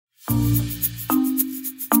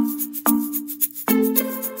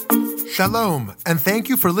Shalom, and thank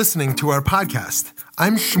you for listening to our podcast.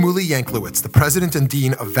 I'm Shmuley Yanklowitz, the president and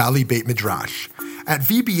dean of Valley Beit Midrash. At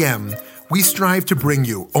VBM, we strive to bring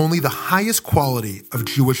you only the highest quality of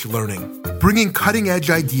Jewish learning, bringing cutting-edge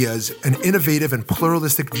ideas and innovative and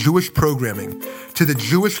pluralistic Jewish programming to the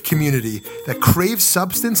Jewish community that craves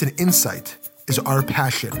substance and insight is our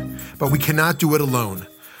passion, but we cannot do it alone.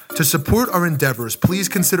 To support our endeavors, please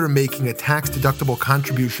consider making a tax-deductible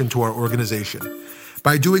contribution to our organization.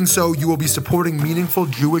 By doing so, you will be supporting meaningful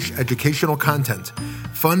Jewish educational content,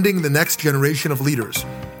 funding the next generation of leaders,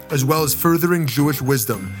 as well as furthering Jewish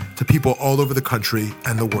wisdom to people all over the country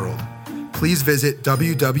and the world. Please visit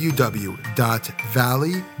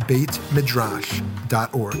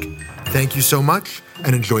www.valleybeitmidrash.org. Thank you so much,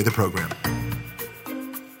 and enjoy the program.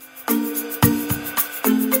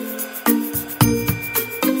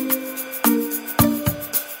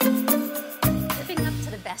 Living up to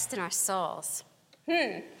the best in our souls.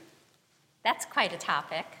 That's quite a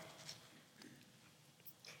topic.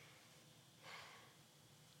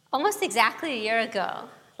 Almost exactly a year ago,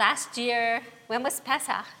 last year, when was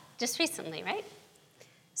Pesach? Just recently, right?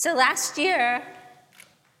 So last year,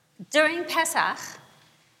 during Pesach,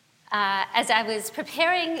 as I was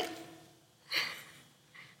preparing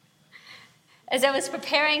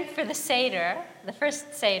for the Seder, the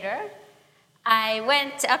first Seder, I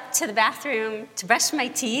went up to the bathroom to brush my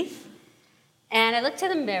teeth, and I looked in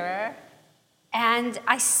the mirror, and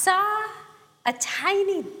I saw a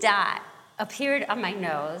tiny dot appeared on my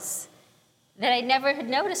nose that I never had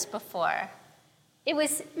noticed before. It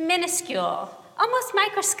was minuscule, almost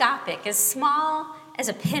microscopic, as small as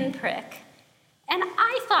a pinprick. And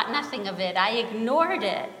I thought nothing of it. I ignored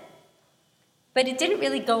it. But it didn't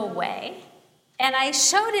really go away. And I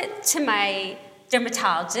showed it to my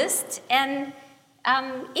dermatologist, and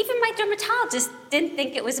even my dermatologist didn't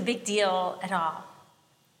think it was a big deal at all.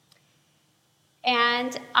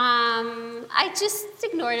 And I just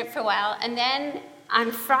ignored it for a while. And then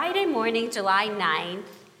on Friday morning, July 9th,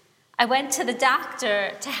 I went to the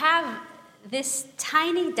doctor to have this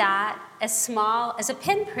tiny dot as small as a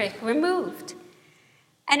pinprick removed.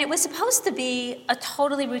 And it was supposed to be a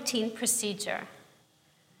totally routine procedure.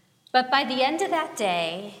 But by the end of that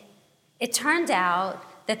day, it turned out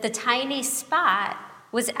that the tiny spot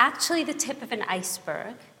was actually the tip of an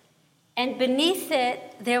iceberg, and beneath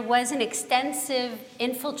it, there was an extensive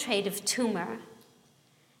infiltrative tumor.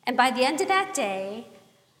 And by the end of that day,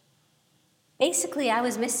 basically I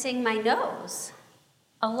was missing my nose,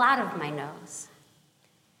 a lot of my nose.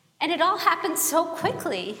 And it all happened so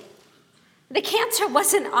quickly. The cancer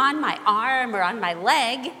wasn't on my arm or on my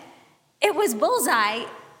leg. It was bullseye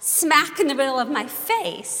smack in the middle of my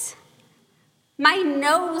face. My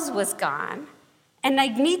nose was gone, and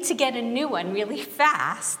I'd need to get a new one really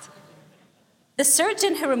fast. The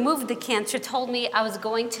surgeon who removed the cancer told me I was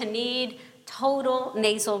going to need total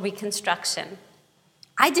nasal reconstruction.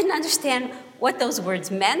 I didn't understand what those words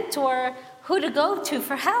meant or who to go to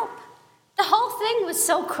for help. The whole thing was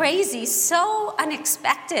so crazy, so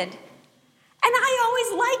unexpected. And I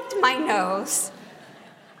always liked my nose.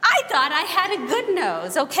 I thought I had a good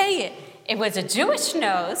nose. Okay, it was a Jewish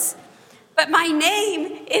nose, but my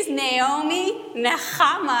name is Naomi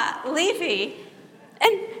Nechama Levy.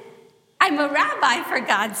 And I'm a rabbi, for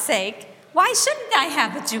God's sake. Why shouldn't I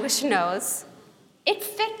have a Jewish nose? It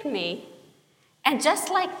fit me. And just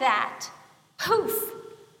like that, poof,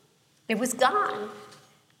 it was gone.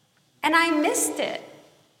 And I missed it.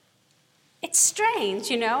 It's strange,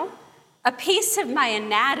 you know? A piece of my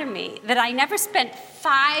anatomy that I never spent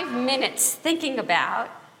 5 minutes thinking about,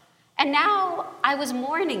 and now I was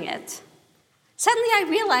mourning it. Suddenly I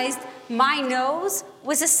realized my nose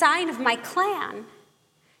was a sign of my clan.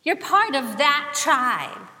 You're part of that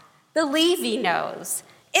tribe, the Levy nose.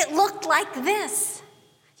 It looked like this.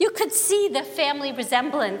 You could see the family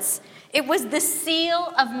resemblance. It was the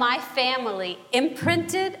seal of my family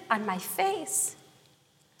imprinted on my face.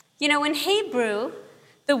 You know, in Hebrew,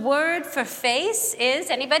 the word for face is,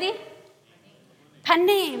 anybody?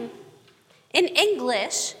 Panim. In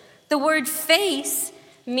English, the word face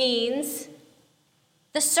means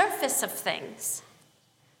the surface of things.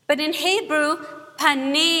 But in Hebrew,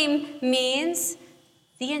 panim means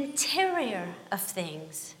the interior of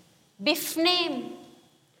things. Bifnim.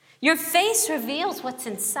 Your face reveals what's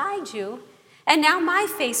inside you, and now my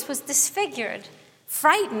face was disfigured,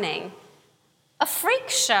 frightening, a freak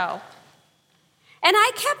show. And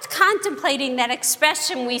I kept contemplating that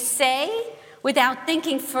expression we say without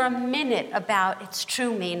thinking for a minute about its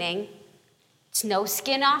true meaning. It's no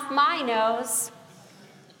skin off my nose.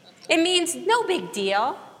 It means no big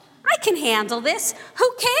deal. I can handle this.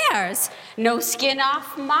 Who cares? No skin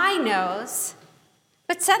off my nose.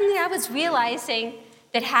 But suddenly I was realizing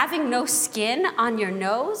that having no skin on your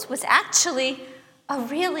nose was actually a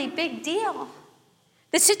really big deal.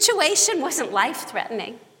 The situation wasn't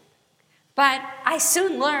life-threatening, but I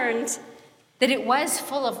soon learned that it was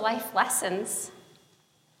full of life lessons.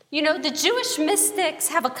 You know, the Jewish mystics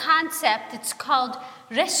have a concept, it's called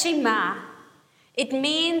reshima. It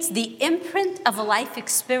means the imprint of a life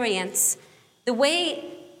experience, the way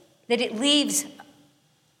that it leaves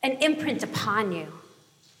an imprint upon you.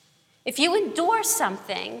 If you endure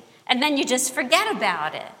something and then you just forget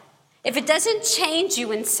about it, if it doesn't change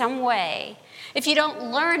you in some way, if you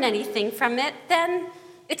don't learn anything from it, then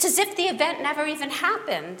it's as if the event never even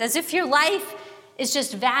happened, as if your life is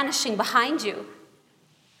just vanishing behind you.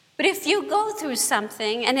 But if you go through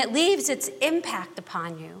something and it leaves its impact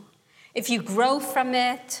upon you, if you grow from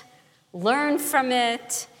it, learn from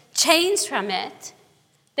it, change from it,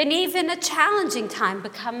 then even a challenging time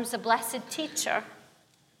becomes a blessed teacher.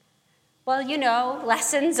 Well, you know,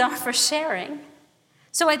 lessons are for sharing.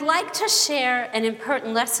 So I'd like to share an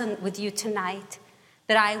important lesson with you tonight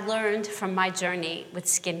that I learned from my journey with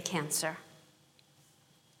skin cancer.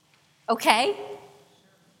 Okay?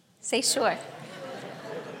 Say sure.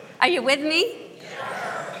 Are you with me?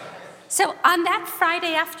 So on that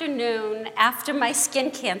Friday afternoon, after my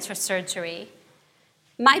skin cancer surgery,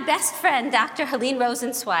 my best friend, Dr. Helene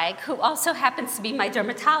Rosenzweig, who also happens to be my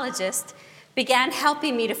dermatologist, began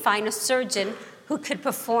helping me to find a surgeon who could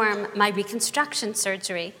perform my reconstruction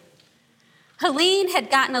surgery. Helene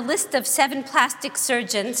had gotten a list of 7 plastic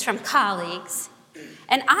surgeons from colleagues,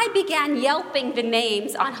 and I began yelping the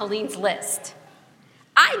names on Helene's list.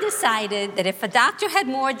 I decided that if a doctor had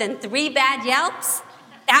more than 3 bad yelps,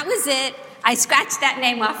 that was it. I scratched that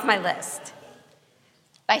name off my list.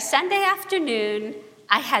 By Sunday afternoon,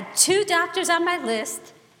 I had 2 doctors on my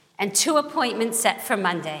list and 2 appointments set for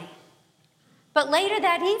Monday. But later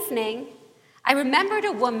that evening, I remembered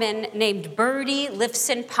a woman named Birdie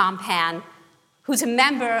Lifson Pompan, who's a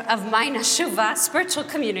member of my Neshuva spiritual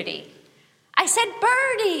community. I said,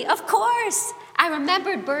 Birdie, of course. I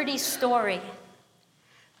remembered Birdie's story.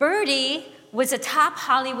 Birdie was a top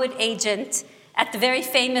Hollywood agent at the very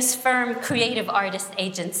famous firm Creative Artist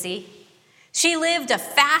Agency. She lived a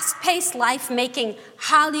fast-paced life making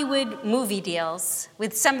Hollywood movie deals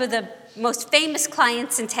with some of the most famous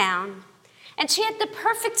clients in town. And she had the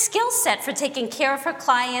perfect skill set for taking care of her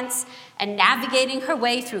clients and navigating her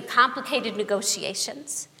way through complicated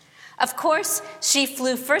negotiations. Of course, she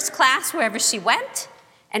flew first class wherever she went,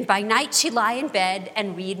 and by night she'd lie in bed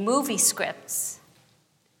and read movie scripts.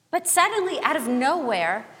 But suddenly, out of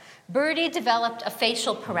nowhere, Birdie developed a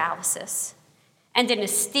facial paralysis, and an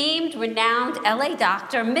esteemed, renowned LA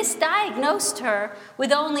doctor misdiagnosed her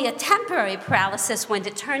with only a temporary paralysis when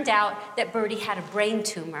it turned out that Birdie had a brain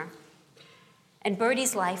tumor. And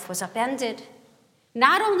Birdie's life was upended.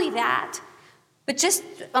 Not only that, but just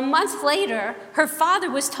a month later, her father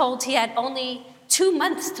was told he had only 2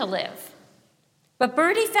 months to live. But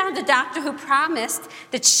Birdie found a doctor who promised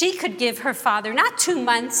that she could give her father not 2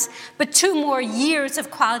 months, but 2 more years of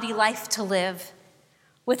quality life to live.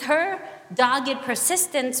 With her dogged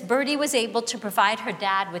persistence, Birdie was able to provide her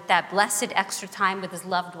dad with that blessed extra time with his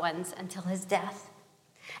loved ones until his death.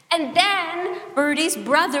 And then Birdie's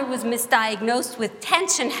brother was misdiagnosed with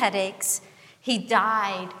tension headaches. He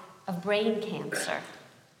died of brain cancer.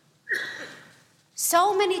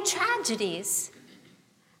 So many tragedies.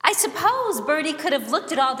 I suppose Birdie could have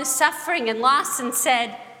looked at all this suffering and loss and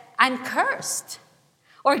said, I'm cursed,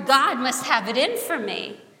 or God must have it in for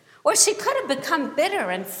me, or she could have become bitter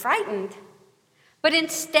and frightened. But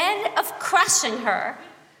instead of crushing her,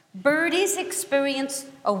 Birdie's experience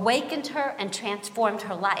awakened her and transformed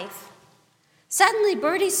her life. Suddenly,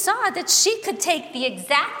 Birdie saw that she could take the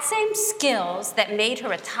exact same skills that made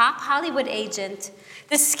her a top Hollywood agent,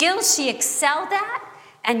 the skills she excelled at,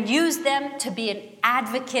 and use them to be an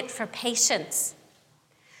advocate for patients.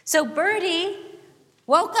 So Birdie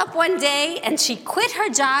woke up one day and she quit her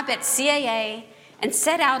job at CAA and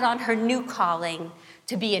set out on her new calling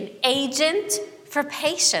to be an agent for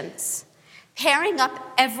patients, pairing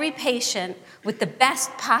up every patient with the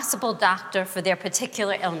best possible doctor for their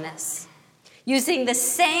particular illness, using the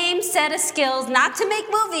same set of skills not to make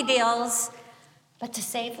movie deals, but to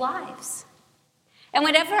save lives. And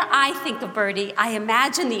whenever I think of Birdie, I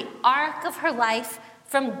imagine the arc of her life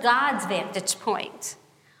from God's vantage point.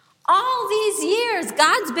 All these years,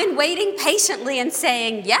 God's been waiting patiently and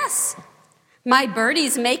saying, yes, my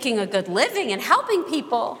Birdie's making a good living and helping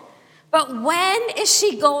people, but when is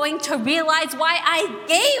she going to realize why I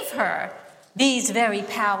gave her these very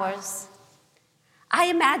powers. I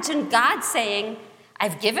imagine God saying,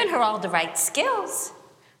 I've given her all the right skills,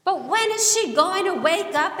 but when is she going to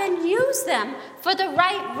wake up and use them for the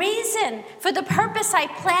right reason, for the purpose I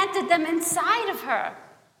planted them inside of her?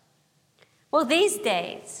 Well, these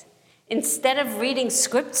days, instead of reading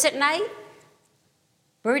scripts at night,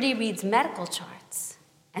 Birdie reads medical charts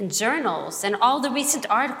and journals and all the recent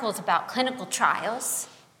articles about clinical trials.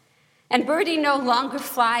 And Birdie no longer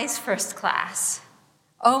flies first class.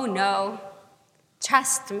 Oh no,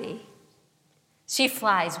 trust me, she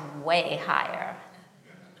flies way higher.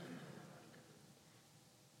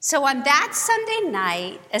 So on that Sunday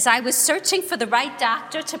night, as I was searching for the right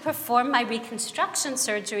doctor to perform my reconstruction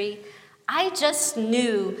surgery, I just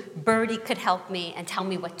knew Birdie could help me and tell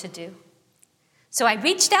me what to do. So I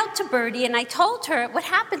reached out to Birdie and I told her what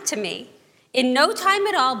happened to me. In no time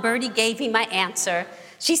at all, Birdie gave me my answer.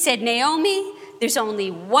 She said, Naomi, there's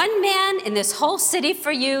only one man in this whole city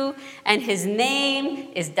for you, and his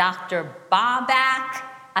name is Dr. Babak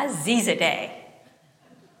Azizadeh.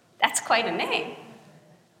 That's quite a name.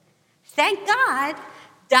 Thank God,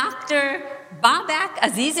 Dr. Babak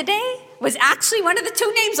Azizadeh was actually one of the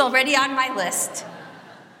 2 names already on my list.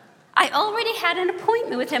 I already had an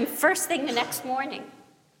appointment with him first thing the next morning.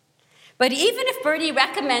 But even if Birdie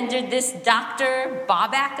recommended this Dr.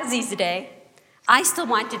 Babak Azizadeh, I still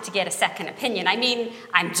wanted to get a second opinion. I mean,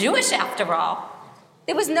 I'm Jewish after all.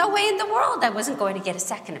 There was no way in the world I wasn't going to get a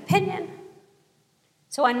second opinion.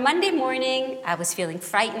 So on Monday morning, I was feeling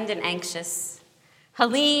frightened and anxious.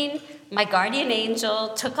 Helene, my guardian angel,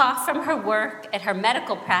 took off from her work at her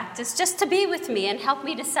medical practice just to be with me and help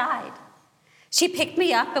me decide. She picked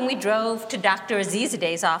me up and we drove to Dr.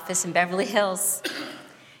 Azizadeh's office in Beverly Hills.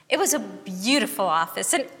 It was a beautiful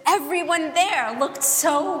office and everyone there looked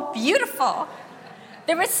so beautiful.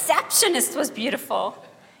 The receptionist was beautiful.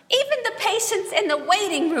 Even the patients in the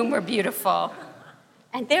waiting room were beautiful.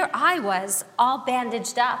 And there I was, all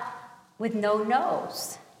bandaged up with no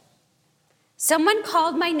nose. Someone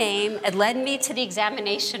called my name and led me to the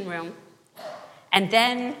examination room. And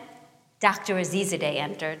then Dr. Azizadeh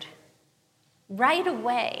entered. Right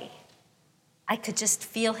away, I could just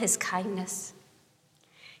feel his kindness.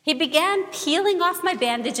 He began peeling off my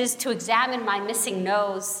bandages to examine my missing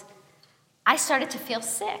nose. I started to feel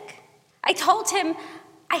sick. I told him,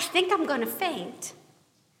 I think I'm going to faint.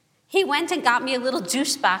 He went and got me a little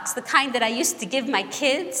juice box, the kind that I used to give my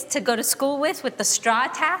kids to go to school with the straw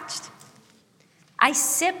attached. I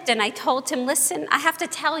sipped and I told him, listen, I have to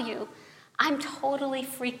tell you, I'm totally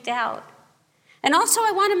freaked out. And also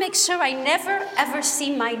I want to make sure I never, ever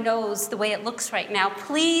see my nose the way it looks right now.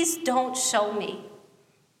 Please don't show me.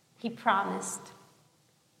 He promised.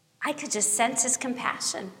 I could just sense his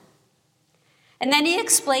compassion. And then he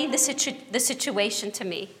explained the situation to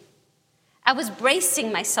me. I was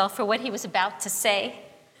bracing myself for what he was about to say.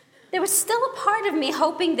 There was still a part of me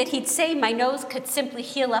hoping that he'd say my nose could simply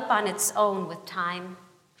heal up on its own with time.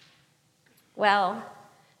 Well,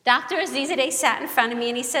 Dr. Azizadeh sat in front of me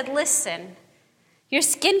and he said, listen, your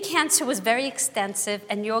skin cancer was very extensive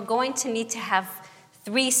and you're going to need to have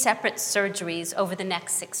 3 separate surgeries over the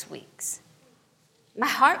next 6 weeks. My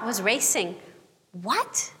heart was racing.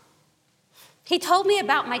 What? He told me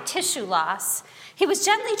about my tissue loss. He was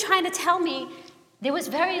gently trying to tell me there was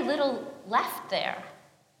very little left there.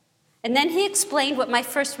 And then he explained what my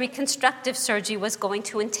first reconstructive surgery was going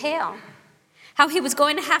to entail. How he was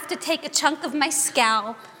going to have to take a chunk of my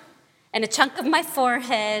scalp and a chunk of my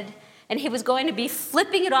forehead, and he was going to be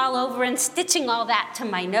flipping it all over and stitching all that to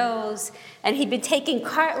my nose, and he'd been taking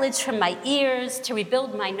cartilage from my ears to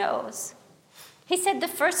rebuild my nose. He said the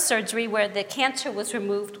first surgery where the cancer was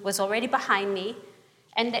removed was already behind me,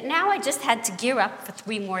 and that now I just had to gear up for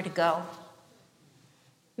 3 more to go.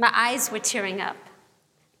 My eyes were tearing up.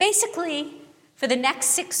 Basically, for the next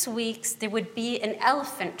 6 weeks, there would be an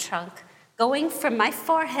elephant trunk going from my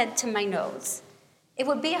forehead to my nose. It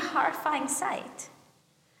would be a horrifying sight.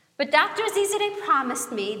 But Dr. Azizadeh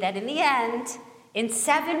promised me that in the end, in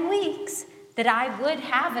 7 weeks, that I would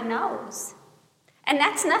have a nose. And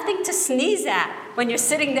that's nothing to sneeze at when you're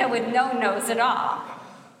sitting there with no nose at all.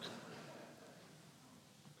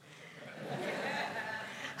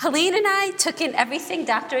 Helene and I took in everything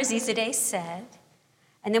Dr. Azizadeh said,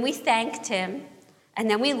 and then we thanked him, and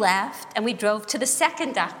then we left, and we drove to the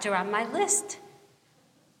second doctor on my list.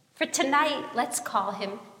 For tonight, let's call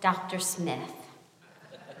him Dr. Smith.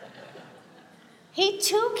 He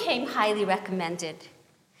too came highly recommended.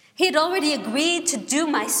 He had already agreed to do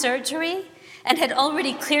my surgery and had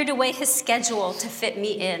already cleared away his schedule to fit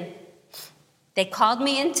me in. They called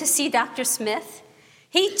me in to see Dr. Smith.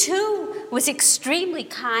 He too was extremely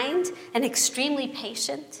kind and extremely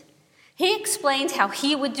patient. He explained how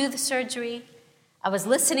he would do the surgery. I was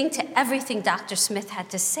listening to everything Dr. Smith had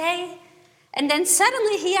to say, and then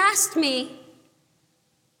suddenly he asked me,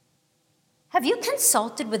 "Have you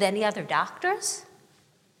consulted with any other doctors?"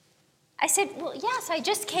 I said, "Well, yes, I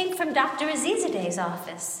just came from Dr. Azizadeh's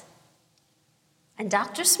office." And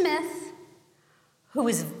Dr. Smith, who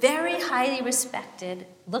was very highly respected,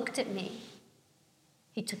 looked at me.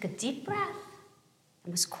 He took a deep breath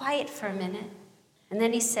and was quiet for a minute. And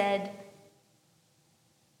then he said,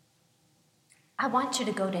 "I want you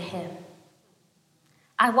to go to him.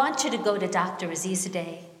 I want you to go to Dr.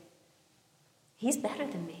 Azizadeh. He's better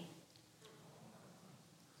than me."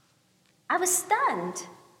 I was stunned.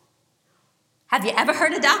 Have you ever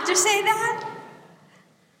heard a doctor say that?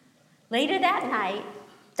 Later that night,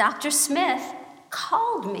 Dr. Smith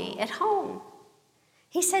called me at home.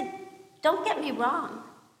 He said, "Don't get me wrong.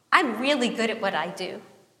 I'm really good at what I do.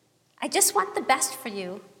 I just want the best for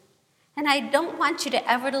you. And I don't want you to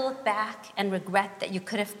ever look back and regret that you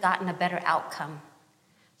could have gotten a better outcome.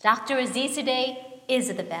 Dr. Azizadeh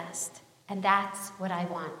is the best, and that's what I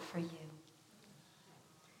want for you."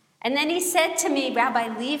 And then he said to me, "Rabbi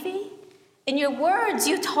Levy, in your words,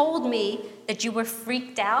 you told me that you were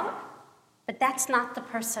freaked out, but that's not the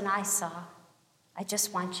person I saw. I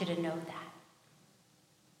just want you to know that."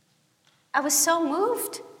 I was so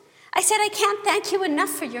moved. I said, "I can't thank you enough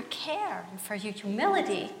for your care and for your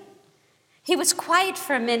humility." He was quiet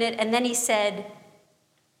for a minute, and then he said,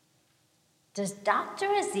 "Does Dr.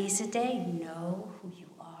 Azizadeh know who you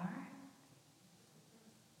are?"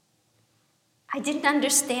 I didn't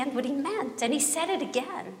understand what he meant, and he said it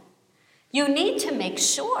again. "You need to make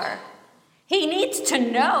sure. He needs to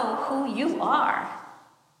know who you are."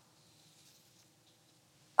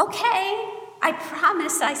 "Okay, I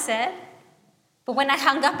promise," I said. But when I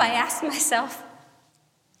hung up, I asked myself,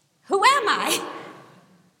 who am I?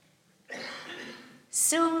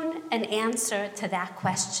 Soon an answer to that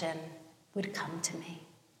question would come to me.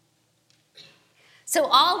 So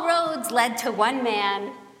all roads led to one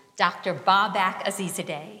man, Dr. Babak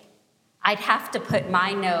Azizadeh. I'd have to put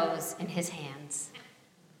my nose in his hands.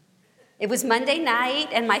 It was Monday night,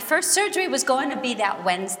 and my first surgery was going to be that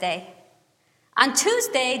Wednesday. On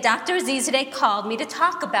Tuesday, Dr. Azizadeh called me to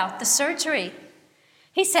talk about the surgery.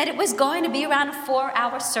 He said it was going to be around a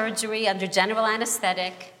 4-hour surgery under general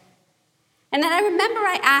anesthetic. And then I remember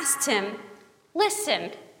I asked him,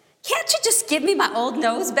 "Listen, can't you just give me my old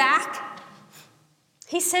nose back?"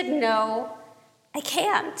 He said, "No, I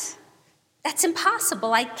can't. That's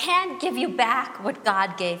impossible. I can't give you back what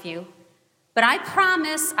God gave you. But I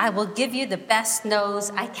promise I will give you the best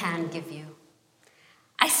nose I can give you."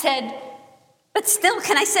 I said, "But still,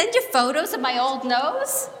 can I send you photos of my old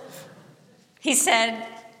nose?" He said,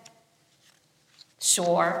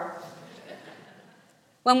 "Sure."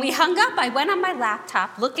 When we hung up, I went on my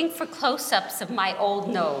laptop looking for close-ups of my old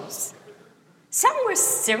nose. Some were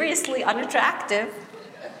seriously unattractive,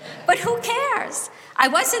 but who cares? I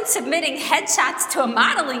wasn't submitting headshots to a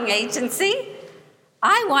modeling agency.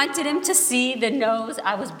 I wanted him to see the nose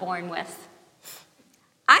I was born with.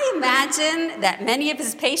 I imagine that many of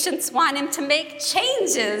his patients want him to make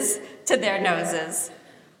changes to their noses.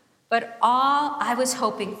 But all I was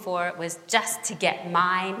hoping for was just to get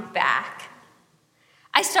mine back.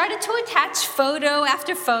 I started to attach photo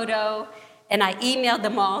after photo, and I emailed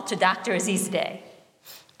them all to Dr. Azizadeh.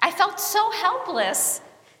 I felt so helpless.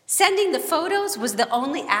 Sending the photos was the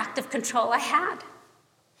only act of control I had.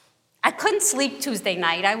 I couldn't sleep Tuesday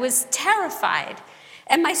night. I was terrified.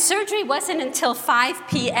 And my surgery wasn't until 5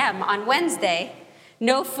 p.m. on Wednesday.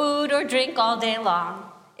 No food or drink all day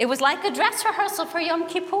long. It was like a dress rehearsal for Yom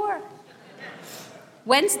Kippur.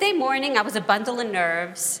 Wednesday morning, I was a bundle of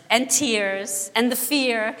nerves and tears, and the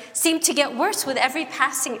fear seemed to get worse with every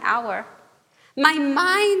passing hour. My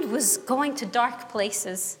mind was going to dark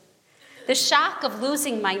places. The shock of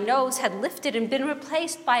losing my nose had lifted and been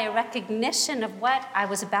replaced by a recognition of what I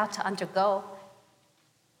was about to undergo.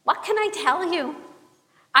 What can I tell you?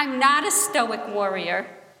 I'm not a stoic warrior.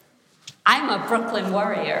 I'm a Brooklyn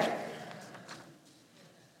warrior.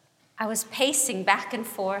 I was pacing back and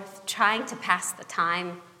forth, trying to pass the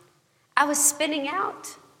time. I was spinning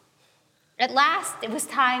out. At last, it was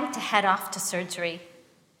time to head off to surgery.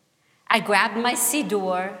 I grabbed my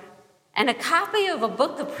siddur and a copy of a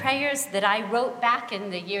book of prayers that I wrote back in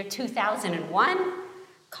the year 2001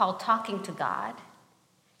 called Talking to God.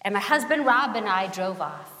 And my husband Rob and I drove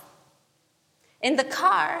off. In the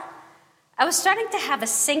car, I was starting to have a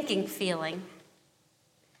sinking feeling.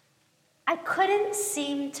 I couldn't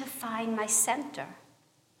seem to find my center.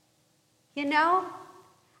 You know,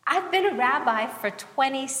 I've been a rabbi for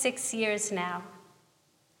 26 years now,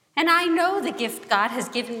 and I know the gift God has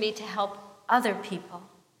given me to help other people,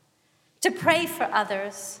 to pray for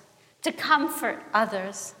others, to comfort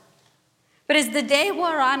others. But as the day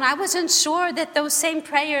wore on, I wasn't sure that those same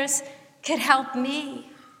prayers could help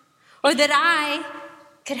me, or that I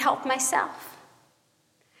could help myself.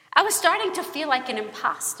 I was starting to feel like an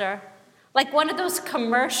imposter, like one of those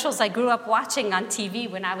commercials I grew up watching on TV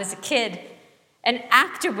when I was a kid. An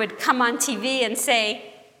actor would come on TV and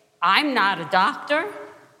say, "I'm not a doctor,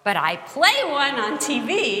 but I play one on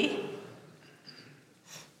TV."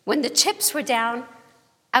 When the chips were down,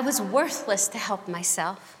 I was worthless to help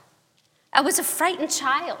myself. I was a frightened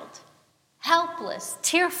child, helpless,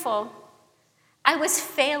 tearful. I was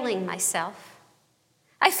failing myself.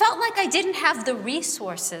 I felt like I didn't have the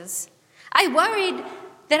resources. I worried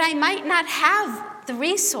that I might not have the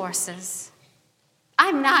resources.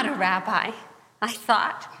 I'm not a rabbi, I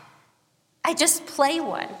thought. I just play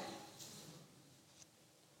one.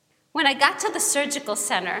 When I got to the surgical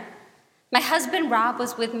center, my husband Rob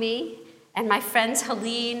was with me, and my friends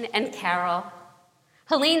Helene and Carol.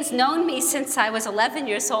 Helene's known me since I was 11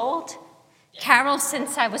 years old, Carol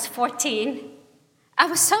since I was 14. I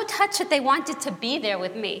was so touched that they wanted to be there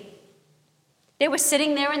with me. They were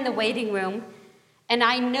sitting there in the waiting room, and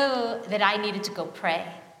I knew that I needed to go pray.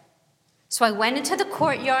 So I went into the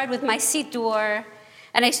courtyard with my siddur,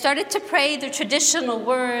 and I started to pray the traditional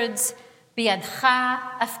words,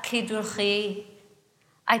 Biyadcha afkidu ruchi.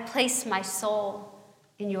 I place my soul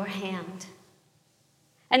in your hand.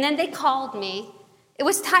 And then they called me. It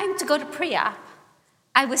was time to go to pre-op.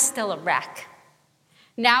 I was still a wreck.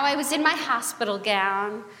 Now I was in my hospital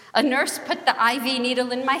gown. A nurse put the IV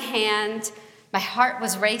needle in my hand. My heart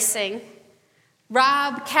was racing.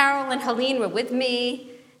 Rob, Carol, and Helene were with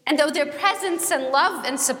me. And though their presence and love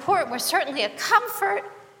and support were certainly a comfort,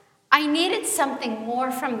 I needed something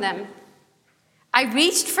more from them. I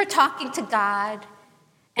reached for talking to God,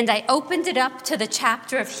 and I opened it up to the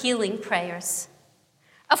chapter of healing prayers.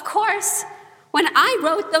 Of course, when I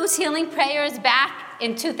wrote those healing prayers back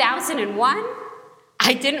in 2001,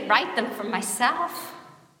 I didn't write them for myself.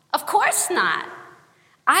 Of course not.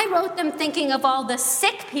 I wrote them thinking of all the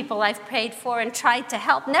sick people I've prayed for and tried to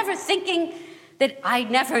help, never thinking that I'd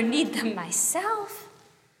never need them myself.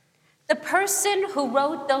 The person who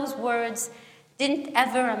wrote those words didn't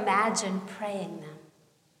ever imagine praying them.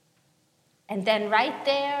 And then right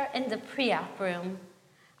there in the pre-op room,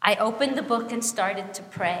 I opened the book and started to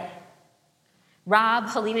pray. Rob,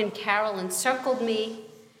 Helene, and Carol encircled me,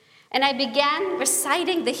 and I began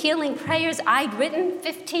reciting the healing prayers I'd written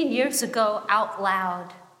 15 years ago out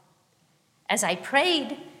loud. As I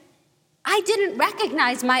prayed, I didn't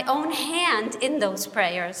recognize my own hand in those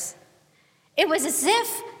prayers. It was as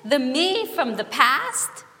if the me from the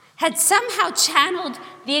past had somehow channeled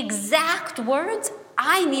the exact words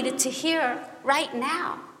I needed to hear right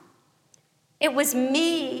now. It was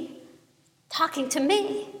me talking to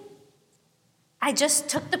me. I just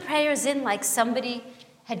took the prayers in like somebody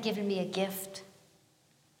had given me a gift.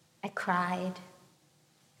 I cried.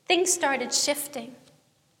 Things started shifting.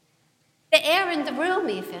 The air in the room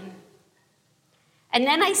even. And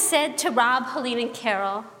then I said to Rob, Helene, and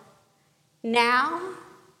Carol, now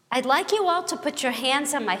I'd like you all to put your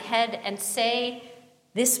hands on my head and say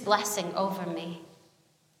this blessing over me.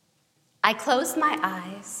 I closed my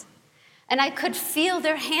eyes, and I could feel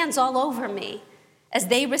their hands all over me as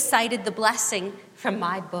they recited the blessing from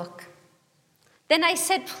my book. Then I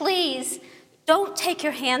said, please, don't take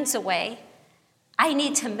your hands away. I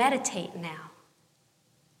need to meditate now.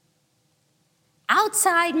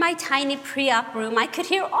 Outside my tiny pre-op room, I could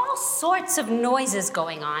hear all sorts of noises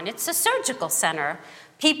going on. It's a surgical center.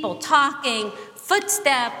 People talking,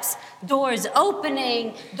 footsteps, doors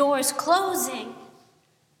opening, doors closing.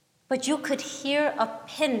 But you could hear a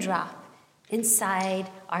pin drop inside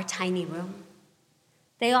our tiny room.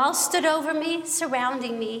 They all stood over me,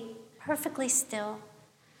 surrounding me, perfectly still,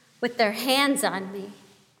 with their hands on me,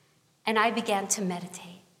 and I began to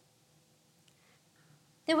meditate.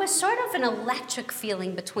 There was sort of an electric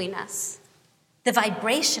feeling between us, the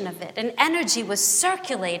vibration of it, and energy was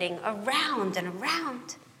circulating around and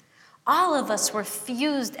around. All of us were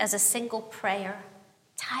fused as a single prayer,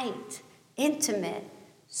 tight, intimate,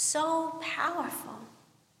 so powerful.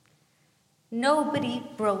 Nobody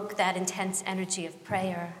broke that intense energy of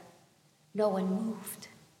prayer. No one moved.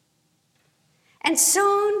 And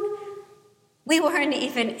soon, we weren't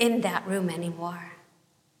even in that room anymore.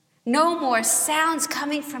 No more sounds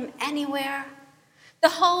coming from anywhere. The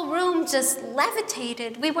whole room just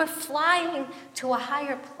levitated. We were flying to a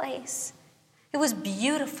higher place. It was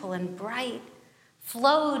beautiful and bright,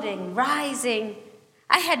 floating, rising.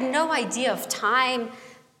 I had no idea of time.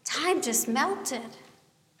 Time just melted.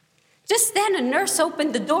 Just then, a nurse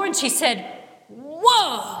opened the door and she said,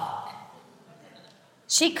 "Whoa!"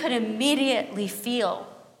 She could immediately feel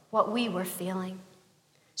what we were feeling.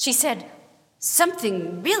 She said,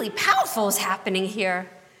 "Something really powerful is happening here."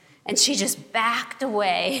 And she just backed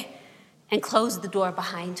away and closed the door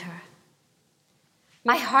behind her.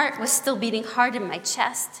 My heart was still beating hard in my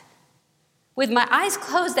chest. With my eyes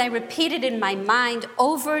closed, I repeated in my mind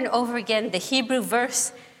over and over again the Hebrew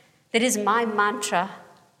verse that is my mantra.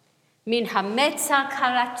 Min hametza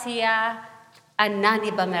karatia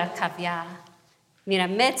anani bamerkavia. Min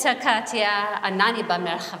hametza karatia anani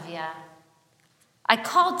bamerkavia. I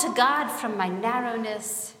called to God from my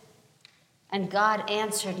narrowness, and God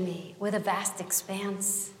answered me with a vast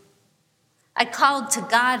expanse. I called to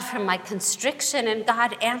God from my constriction, and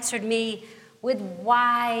God answered me with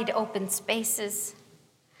wide open spaces.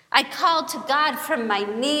 I called to God from my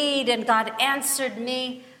need, and God answered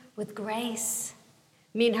me with grace.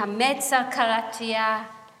 Min hametza karatia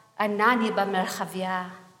anani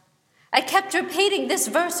bamerchavia. I kept repeating this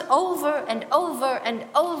verse over and over and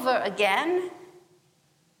over again.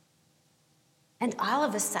 And all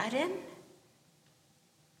of a sudden,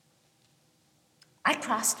 I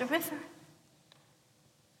crossed a river.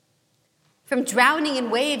 From drowning in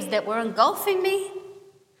waves that were engulfing me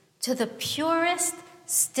to the purest,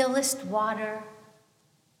 stillest water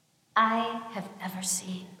I have ever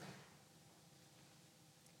seen.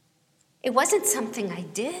 It wasn't something I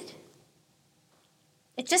did.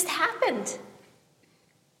 It just happened.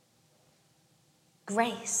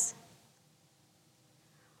 Grace.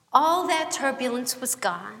 All that turbulence was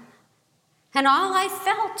gone, and all I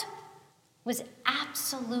felt was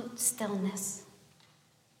absolute stillness.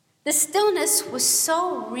 The stillness was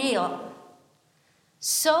so real,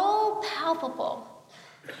 so palpable,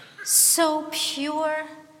 so pure,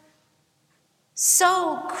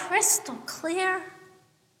 so crystal clear.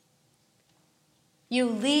 You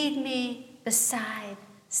lead me beside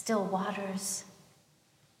still waters.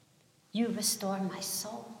 You restore my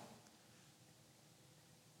soul.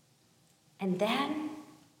 And then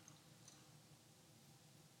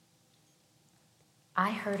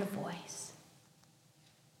I heard a voice.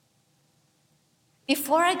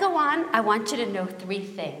 Before I go on, I want you to know 3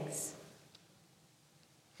 things.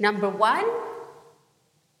 Number 1,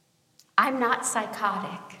 I'm not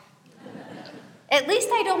psychotic. At least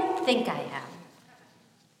I don't think I am.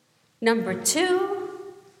 Number 2,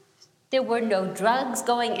 there were no drugs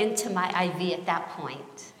going into my IV at that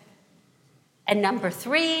point. And number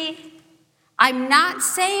 3, I'm not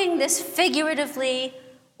saying this figuratively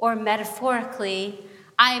or metaphorically.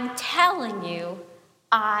 I'm telling you,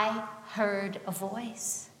 I heard a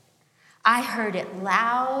voice. I heard it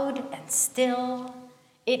loud and still.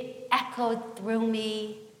 It echoed through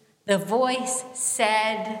me. The voice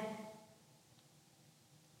said,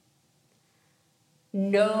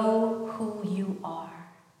 "Know who you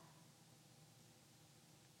are."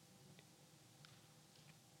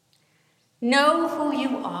 Know who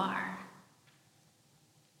you are.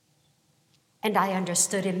 And I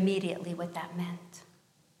understood immediately what that meant.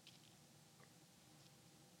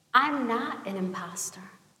 I'm not an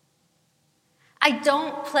imposter. I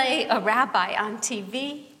don't play a rabbi on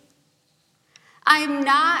TV. I'm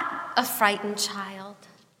not a frightened child.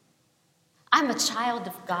 I'm a child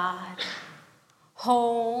of God,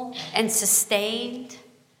 whole and sustained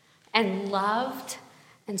and loved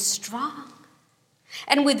and strong,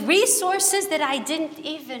 and with resources that I didn't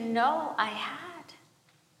even know I had.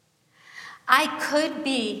 I could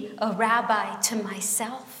be a rabbi to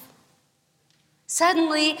myself.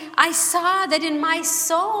 Suddenly, I saw that in my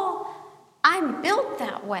soul, I'm built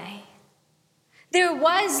that way. There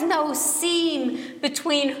was no seam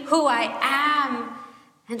between who I am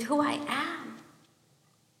and who I am.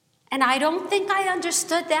 And I don't think I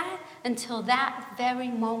understood that until that very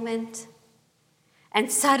moment.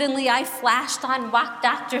 And suddenly I flashed on what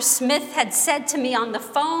Dr. Smith had said to me on the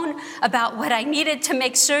phone about what I needed to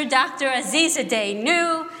make sure Dr. Azizadeh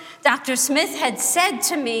knew. Dr. Smith had said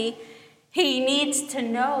to me, he needs to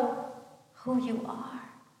know who you are.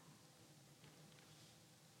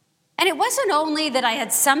 And it wasn't only that I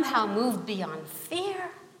had somehow moved beyond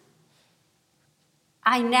fear.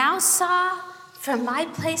 I now saw from my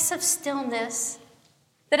place of stillness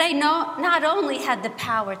that I not only had the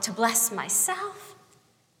power to bless myself,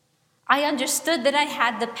 I understood that I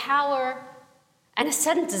had the power and a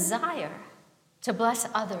sudden desire to bless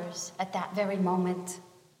others at that very moment.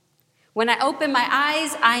 When I opened my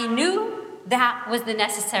eyes, I knew that was the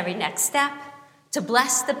necessary next step to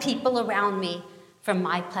bless the people around me from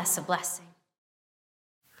my place of blessing.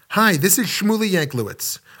 Hi, this is Shmuley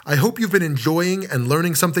Yanklowitz. I hope you've been enjoying and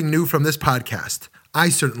learning something new from this podcast. I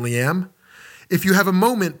certainly am. If you have a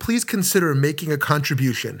moment, please consider making a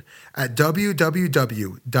contribution at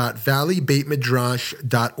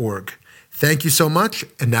www.valleybeitmidrash.org. Thank you so much,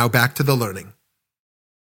 and now back to the learning.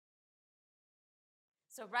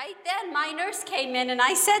 So right then, my nurse came in, and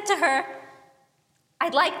I said to her,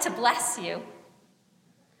 "I'd like to bless you."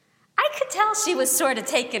 I could tell she was sort of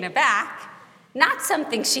taken aback, not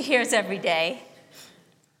something she hears every day,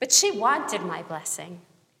 but she wanted my blessing,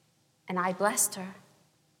 and I blessed her.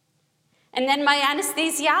 And then my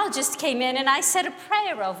anesthesiologist came in, and I said a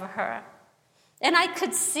prayer over her. And I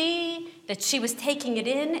could see that she was taking it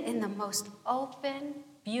in the most open,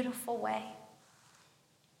 beautiful way.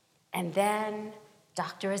 And then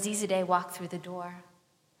Dr. Azizadeh walked through the door.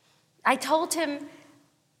 I told him,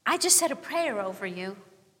 "I just said a prayer over you."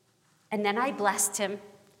 And then I blessed him.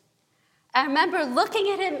 I remember looking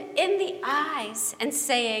at him in the eyes and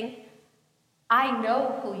saying, "I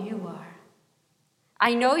know who you are.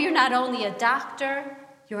 I know you're not only a doctor,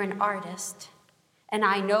 you're an artist. And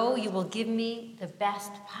I know you will give me the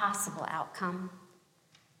best possible outcome.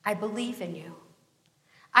 I believe in you.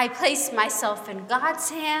 I place myself in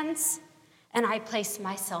God's hands, and I place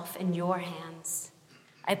myself in your hands.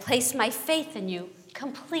 I place my faith in you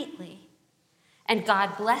completely. And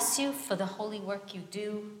God bless you for the holy work you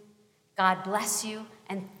do. God bless you,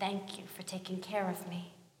 and thank you for taking care of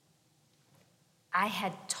me." I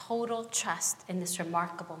had total trust in this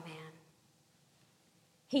remarkable man.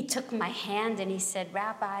 He took my hand and he said,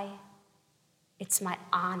 "Rabbi, it's my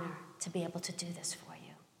honor to be able to do this for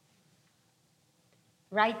you."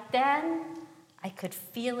 Right then, I could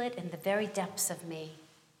feel it in the very depths of me.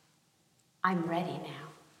 I'm ready now.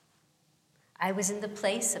 I was in the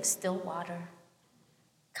place of still water,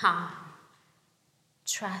 calm,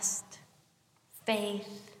 trust,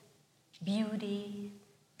 faith, beauty,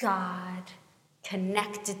 God,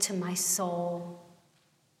 connected to my soul,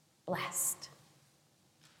 blessed.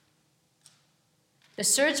 The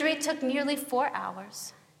surgery took nearly 4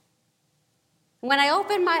 hours. When I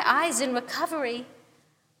opened my eyes in recovery,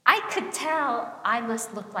 I could tell I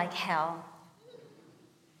must look like hell.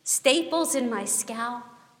 Staples in my scalp,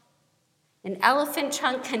 an elephant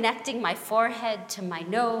trunk connecting my forehead to my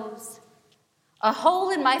nose, a hole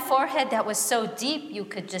in my forehead that was so deep you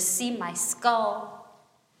could just see my skull.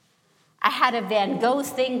 I had a Van Gogh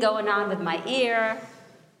thing going on with my ear.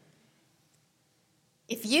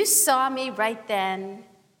 If you saw me right then,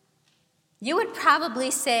 you would probably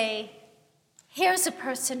say, "Here's a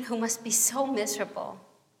person who must be so miserable,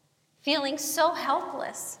 feeling so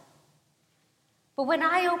helpless." But when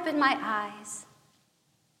I opened my eyes,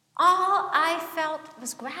 all I felt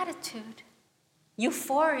was gratitude,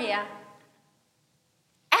 euphoria,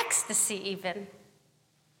 ecstasy even.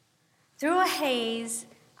 Through a haze,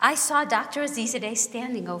 I saw Dr. Azizadeh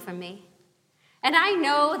standing over me. And I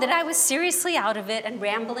know that I was seriously out of it and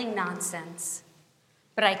rambling nonsense.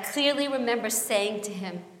 But I clearly remember saying to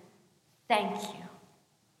him, "Thank you.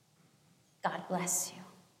 God bless you."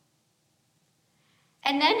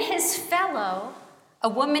 And then his fellow, a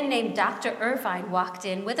woman named Dr. Irvine, walked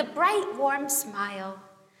in with a bright, warm smile.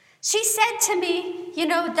 She said to me, "You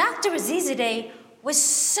know, Dr. Azizadeh was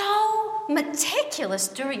so meticulous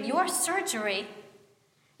during your surgery.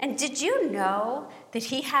 And did you know that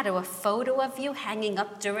he had a photo of you hanging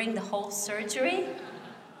up during the whole surgery?"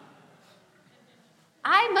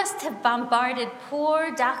 I must have bombarded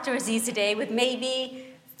poor Dr. Azizadeh with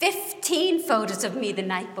maybe 15 photos of me the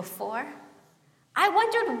night before. I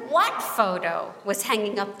wondered what photo was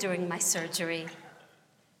hanging up during my surgery.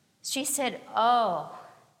 She said, "Oh,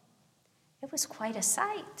 it was quite a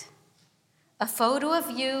sight. A photo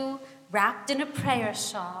of you wrapped in a prayer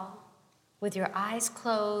shawl, with your eyes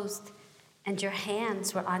closed, and your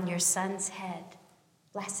hands were on your son's head,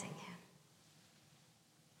 blessing him."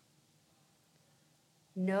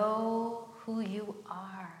 "Know who you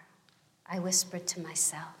are," I whispered to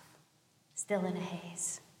myself, still in a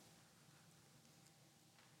haze.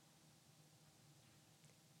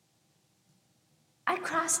 I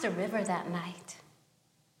crossed a river that night.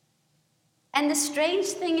 And the strange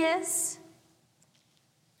thing is,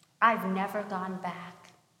 I've never gone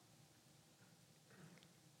back.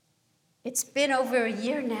 It's been over a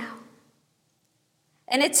year now.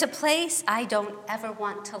 And it's a place I don't ever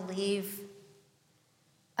want to leave.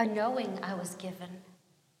 A knowing I was given,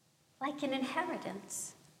 like an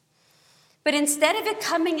inheritance. But instead of it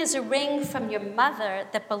coming as a ring from your mother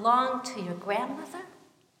that belonged to your grandmother,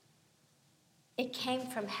 it came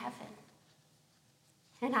from heaven.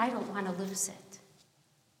 And I don't want to lose it.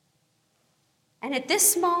 And at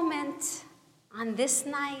this moment, on this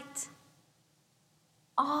night,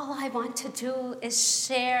 all I want to do is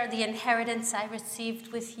share the inheritance I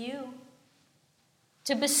received with you,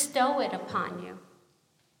 to bestow it upon you.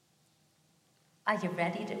 Are you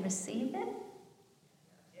ready to receive it?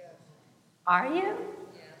 Yes. Are you?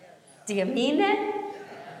 Yes. Do you mean it?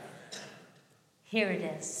 Yes. Here it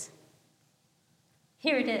is.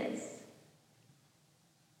 Here it is.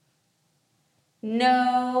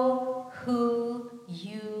 Know who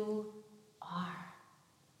you are.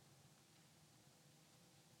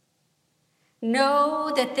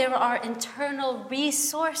 Know that there are internal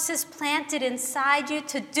resources planted inside you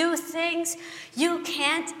to do things you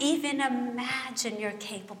can't even imagine you're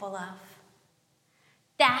capable of.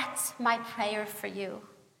 That's my prayer for you.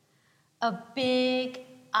 A big,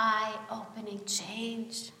 eye-opening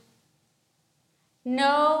change.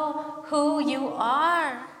 Know who you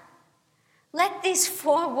are. Let these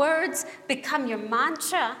 4 words become your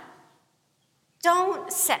mantra.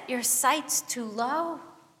 Don't set your sights too low.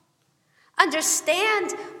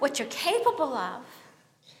 Understand what you're capable of.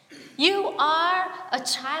 You are a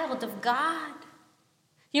child of God.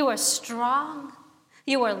 You are strong.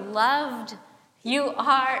 You are loved. You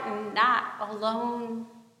are not alone.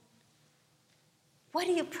 What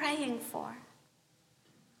are you praying for?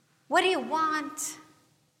 What do you want?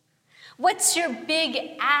 What's your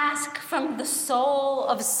big ask from the soul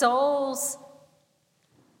of souls?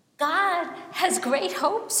 God has great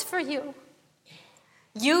hopes for you.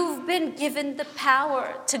 You've been given the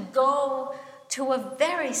power to go to a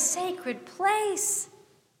very sacred place.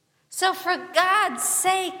 So for God's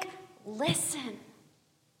sake, listen.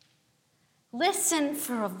 Listen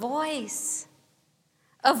for a voice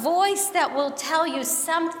that will tell you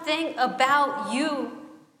something about you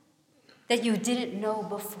that you didn't know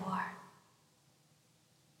before.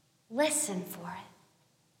 Listen for it.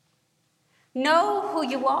 Know who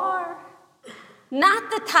you are.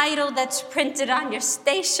 Not the title that's printed on your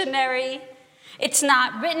stationery. It's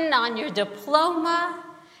not written on your diploma.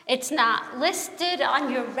 It's not listed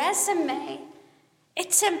on your resume.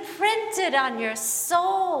 It's imprinted on your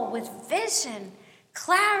soul with vision,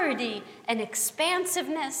 clarity, and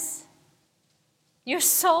expansiveness. Your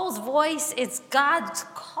soul's voice is God's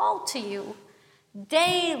call to you.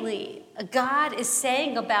 Daily, God is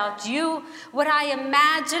saying about you what I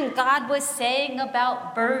imagine God was saying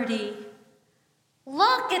about Birdie.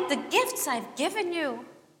 Look at the gifts I've given you.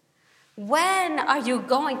 When are you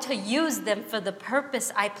going to use them for the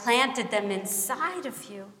purpose I planted them inside of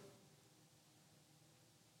you?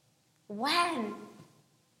 When?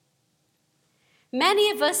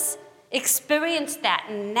 Many of us experience that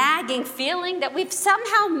nagging feeling that we've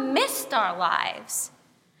somehow missed our lives,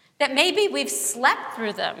 that maybe we've slept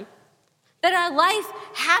through them, that our life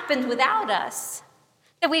happened without us,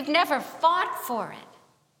 that we've never fought for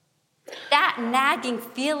it. That nagging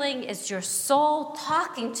feeling is your soul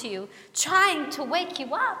talking to you, trying to wake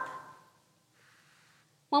you up.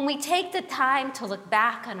 When we take the time to look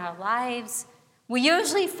back on our lives, we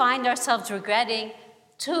usually find ourselves regretting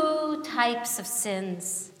 2 types of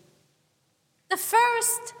sins. The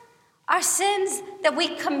first are sins that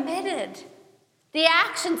we committed, the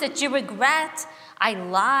actions that you regret. I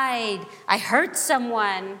lied, I hurt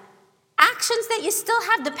someone, actions that you still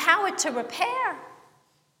have the power to repair.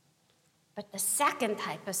 But the second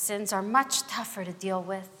type of sins are much tougher to deal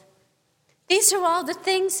with. These are all the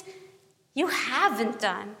things you haven't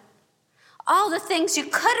done, all the things you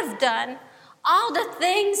could have done, all the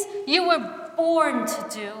things you were born to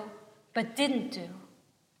do but didn't do.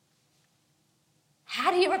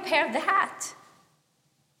 How do you repair that?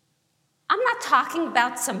 I'm not talking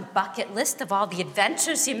about some bucket list of all the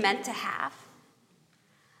adventures you meant to have.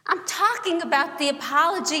 I'm talking about the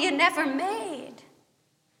apology you never made,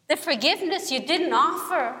 the forgiveness you didn't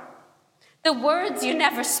offer, the words you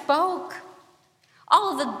never spoke,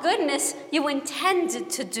 all the goodness you intended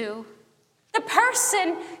to do, the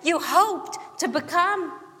person you hoped to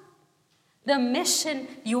become, the mission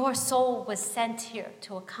your soul was sent here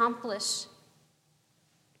to accomplish.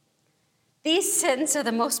 These sins are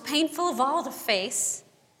the most painful of all to face.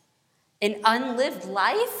 An unlived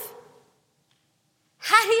life?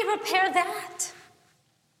 How do you repair that?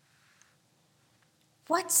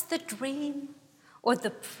 What's the dream or the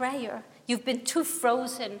prayer you've been too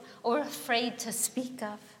frozen or afraid to speak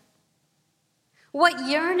of? What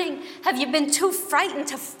yearning have you been too frightened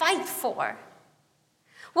to fight for?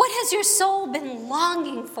 What has your soul been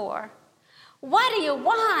longing for? What do you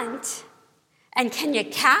want? And can you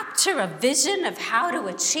capture a vision of how to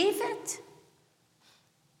achieve it?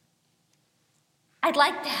 I'd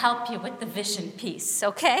like to help you with the vision piece,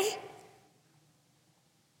 okay?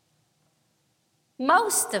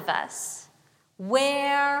 Most of us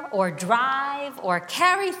wear or drive or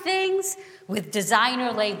carry things with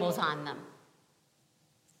designer labels on them.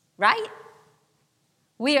 Right?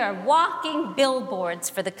 We are walking billboards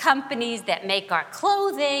for the companies that make our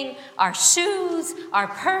clothing, our shoes, our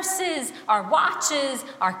purses, our watches,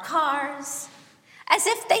 our cars, as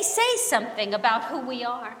if they say something about who we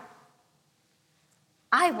are.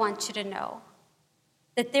 I want you to know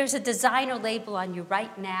that there's a designer label on you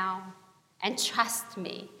right now, and trust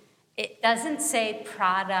me, it doesn't say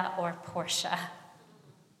Prada or Porsche.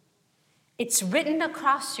 It's written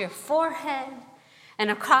across your forehead and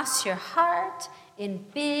across your heart in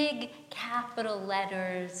big capital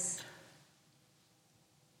letters.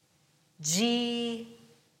 G-O-D.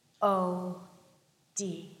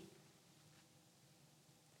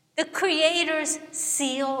 The Creator's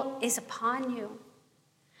seal is upon you.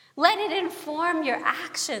 Let it inform your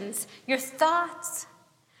actions, your thoughts.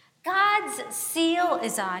 God's seal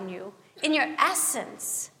is on you, in your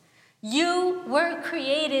essence. You were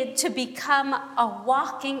created to become a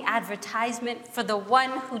walking advertisement for the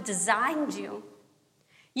one who designed you.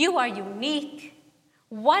 You are unique,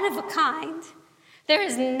 one of a kind. There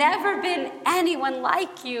has never been anyone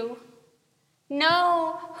like you.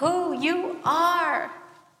 Know who you are.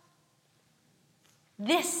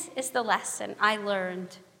 This is the lesson I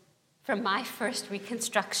learned from my first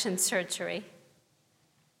reconstruction surgery.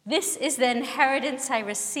 This is the inheritance I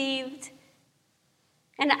received,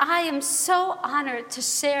 and I am so honored to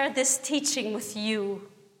share this teaching with you.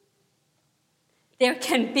 There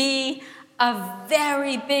can be a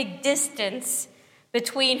very big distance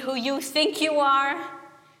between who you think you are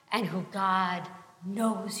and who God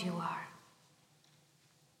knows you are.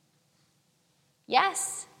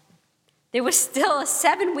 Yes, there was still a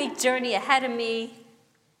 7-week journey ahead of me,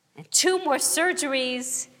 and 2 more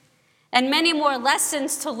surgeries, and many more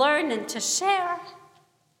lessons to learn and to share.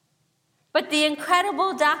 But the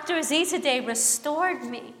incredible Dr. Azizadeh restored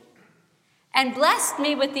me and blessed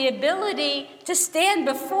me with the ability to stand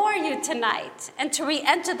before you tonight and to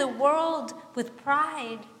re-enter the world with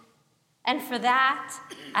pride. And for that,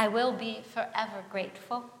 I will be forever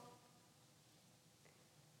grateful.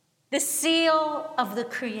 The seal of the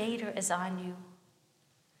Creator is on you.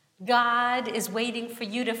 God is waiting for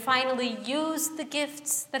you to finally use the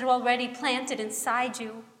gifts that are already planted inside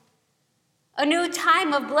you. A new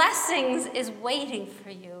time of blessings is waiting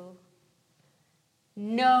for you.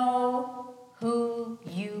 Know who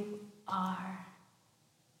you are.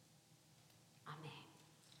 Amen.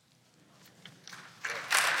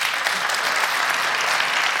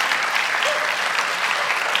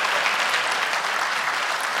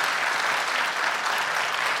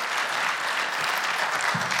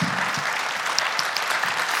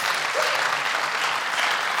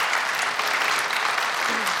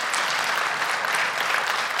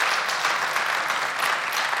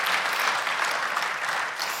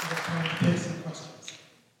 Take some questions.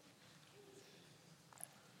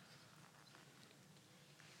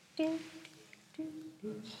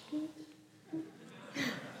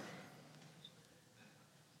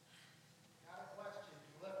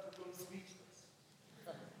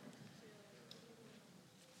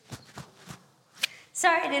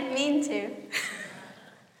 Sorry, I didn't mean to.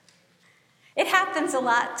 It happens a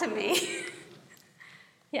lot to me.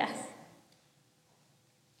 Yes.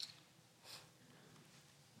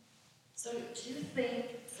 So do you think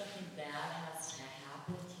something bad has to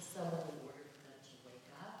happen to someone in order for them to wake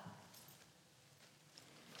up?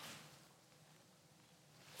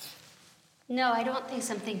 No, I don't think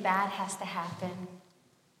something bad has to happen.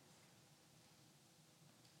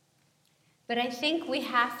 But I think we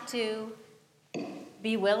have to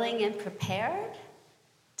be willing and prepared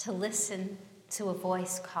to listen to a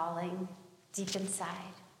voice calling deep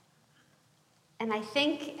inside. And I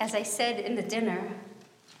think, as I said in the dinner,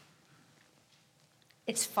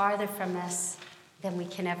 it's farther from us than we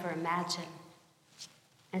can ever imagine,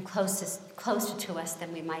 and closer to us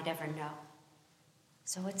than we might ever know.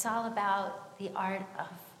 So it's all about the art of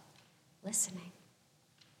listening.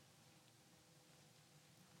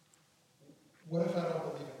 What if I don't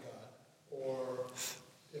believe in God? Or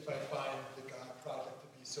if I find the God project to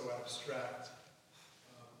be so abstract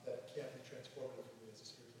that it can't be transformative for me as a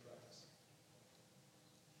spiritual practice?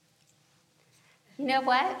 You know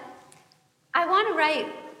what?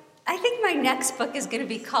 I think my next book is going to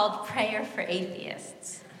be called Prayer for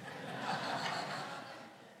Atheists.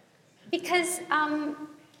 Because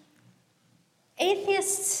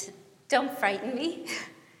atheists don't frighten me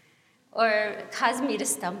or cause me to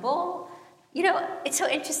stumble. You know, it's so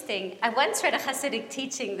interesting. I once read a Hasidic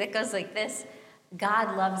teaching that goes like this: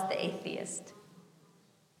 God loves the atheist.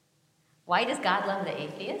 Why does God love the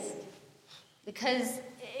atheist? Because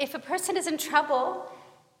if a person is in trouble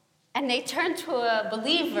and they turn to a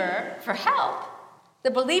believer for help,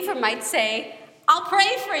 the believer might say, I'll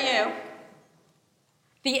pray for you.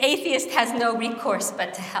 The atheist has no recourse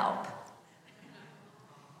but to help.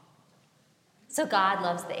 So God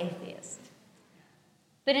loves the atheist.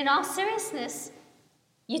 But in all seriousness,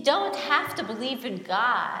 you don't have to believe in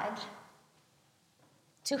God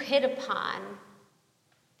to hit upon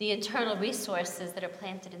the internal resources that are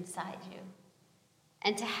planted inside you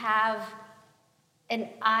and to have an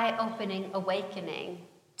eye-opening awakening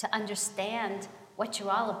to understand what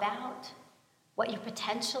you're all about, what your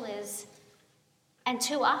potential is. And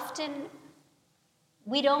too often,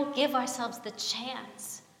 we don't give ourselves the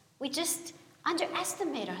chance. We just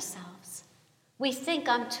underestimate ourselves. We think,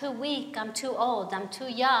 I'm too weak, I'm too old, I'm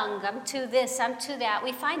too young, I'm too this, I'm too that.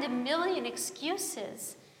 We find a million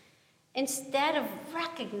excuses instead of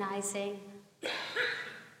recognizing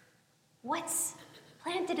what's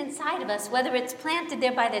planted inside of us, whether it's planted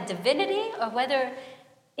there by the divinity or whether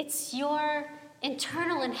it's your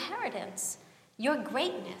internal inheritance, your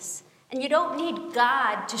greatness. And you don't need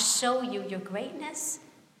God to show you your greatness.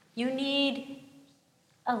 You need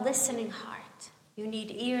a listening heart. You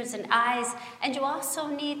need ears and eyes. And you also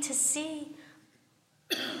need to see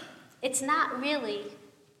it's not really,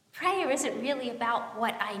 prayer isn't really about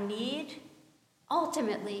what I need.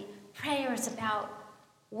 Ultimately, prayer is about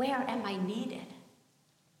where am I needed?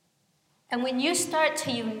 And when you start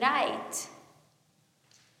to unite,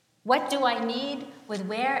 what do I need with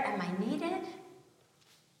where am I needed?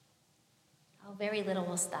 Oh, very little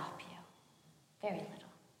will stop you. Very little.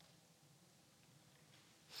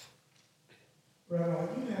 Rabbi,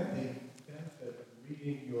 you had the benefit of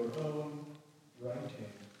reading your own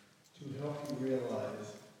writing to help you realize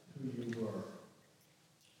who you were.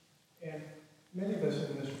 And many of us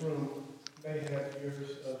in this room may have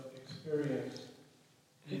years of experience,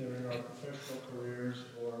 either in our professional careers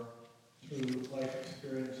or through life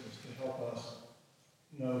experiences to help us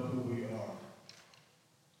know who we are.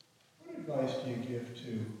 What advice do you give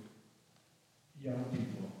to young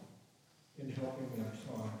people in helping them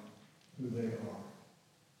find who they are?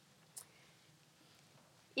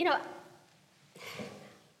 You know,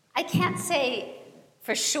 I can't say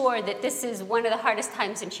for sure that this is one of the hardest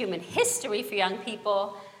times in human history for young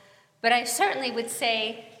people, but I certainly would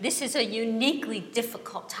say this is a uniquely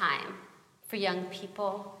difficult time for young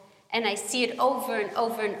people. And I see it over and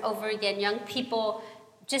over and over again. Young people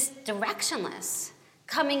just directionless,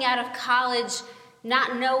 coming out of college,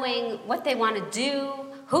 not knowing what they want to do,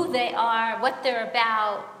 who they are, what they're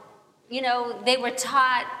about. You know, they were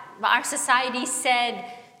taught, our society said,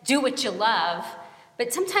 do what you love.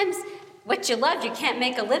 But sometimes what you love, you can't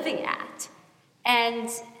make a living at. And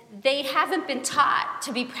they haven't been taught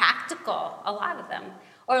to be practical, a lot of them.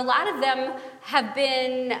 Or a lot of them have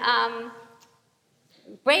been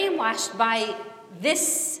brainwashed by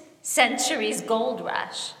this century's gold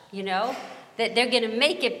rush, you know, that they're going to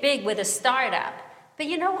make it big with a startup. But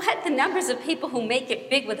you know what? The numbers of people who make it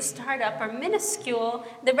big with a startup are minuscule.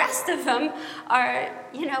 The rest of them are,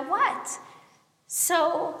 you know what?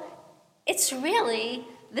 So it's really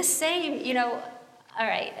the same, you know, all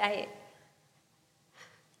right,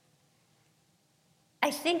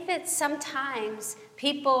 I think that sometimes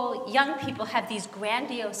young people have these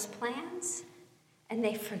grandiose plans and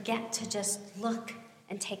they forget to just look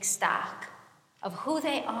and take stock of who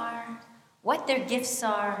they are, what their gifts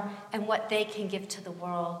are, and what they can give to the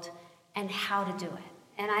world, and how to do it.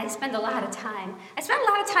 And I spend a lot of time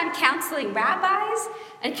counseling rabbis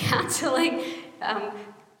and counseling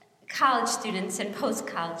college students and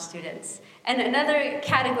post-college students. And another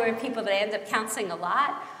category of people that I end up counseling a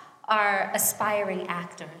lot are aspiring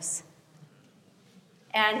actors.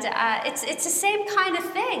 And it's the same kind of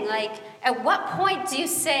thing. Like, at what point do you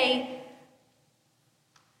say,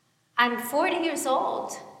 I'm 40 years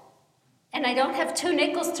old, and I don't have 2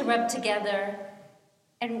 nickels to rub together,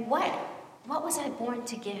 and what was I born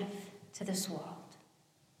to give to this world?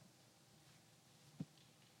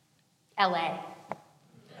 LA.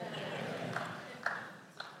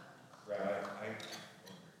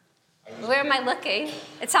 Where am I looking?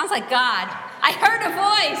 It sounds like God. I heard a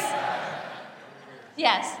voice.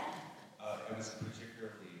 Yes. I was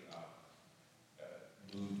particularly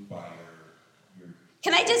moved by your.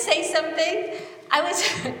 Can I just say something?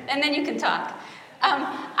 And then you can talk.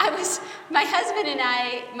 My husband and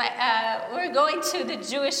I, we're going to the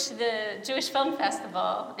Jewish Film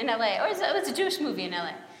Festival in LA, or it was a Jewish movie in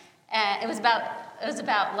LA. It was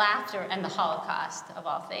about laughter and the Holocaust, of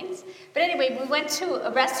all things. But anyway, we went to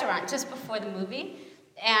a restaurant just before the movie,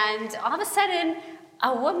 and all of a sudden,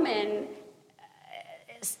 a woman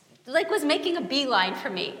was making a beeline for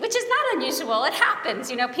me, which is not unusual. It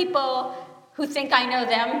happens, people who think I know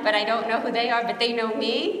them, but I don't know who they are, but they know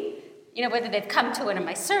me, whether they've come to one of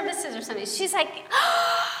my services or something. She's like,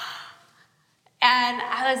 and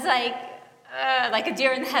I was like a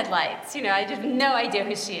deer in the headlights. I have no idea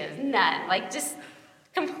who she is, none. Just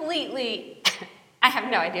completely, I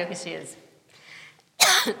have no idea who she is.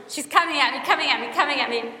 She's coming at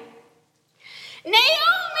me.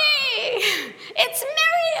 Naomi! It's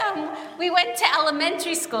Miriam! We went to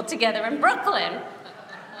elementary school together in Brooklyn.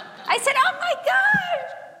 I said, oh my God!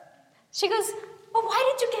 She goes, well, why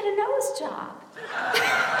did you get a nose job?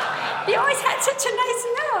 You always had such a nice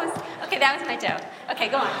nose. Okay, that was my joke. Okay,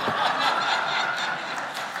 go on.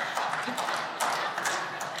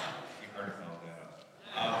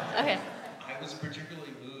 Okay. I was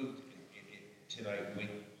particularly moved tonight when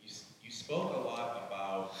you spoke a lot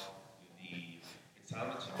about it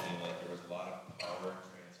sounded to me like there was a lot of power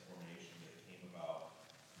transformation that came about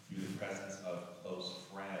through the presence of close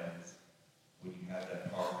friends when you had that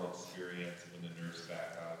powerful experience when the nurse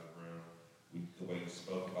backed out of the room, the way you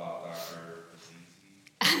spoke about Dr. Azizi.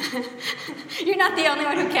 You're not the only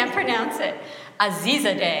one who can't pronounce it.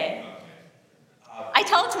 Azizadeh. Okay. I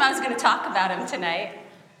told him I was going to talk about him tonight.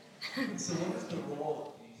 So what is the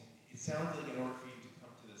role? It sounds like in order for you to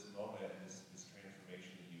come to this moment and this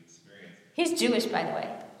transformation that you experienced. He's Jewish, by the way.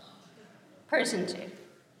 Persian Jew.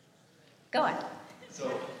 Go on. So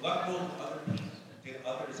what will did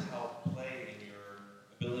others help play in your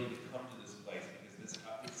ability to come to this place? Because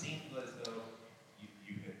it seemed as though you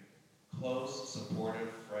had close,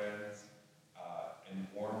 supportive friends and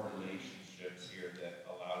warm relationships here that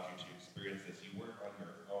allowed you to experience this. You weren't on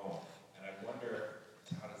your own. And I wonder,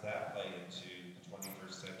 how does that play into the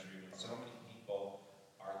 21st century when so many people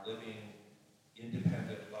are living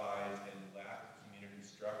independent lives and lack of community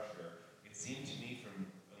structure? It seemed to me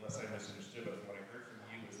unless I misunderstood, but from what I heard from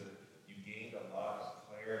you is that you gained a lot of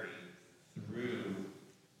clarity through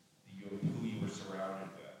who you were surrounded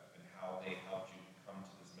with and how they helped you come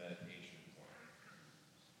to this meditation point.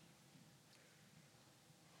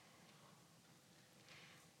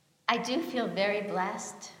 I do feel very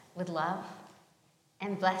blessed with love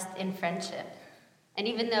and blessed in friendship. And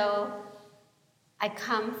even though I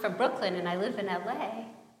come from Brooklyn and I live in LA,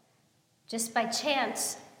 just by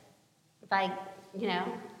chance, by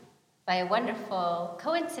a wonderful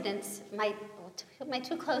coincidence, my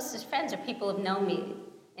two closest friends are people who have known me.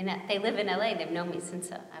 They live in LA, they've known me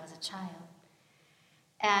since I was a child.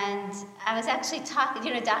 And I was actually talking,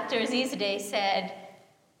 Dr. Azizadeh said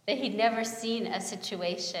that he'd never seen a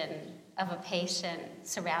situation of a patient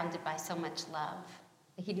surrounded by so much love.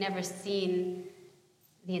 He'd never seen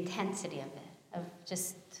the intensity of it, of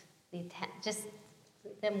just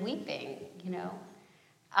them weeping,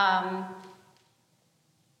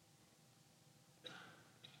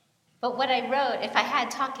 But what I wrote, if I had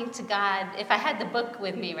Talking to God, if I had the book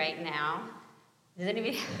with me right now, does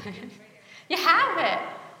anybody? You have it.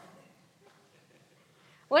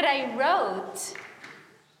 What I wrote,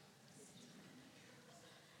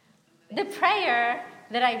 the prayer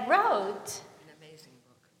that I wrote. An amazing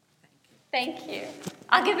book. Thank you. Thank you.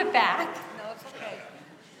 I'll give it back. No, it's okay.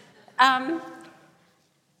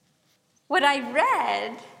 What I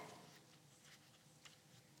read.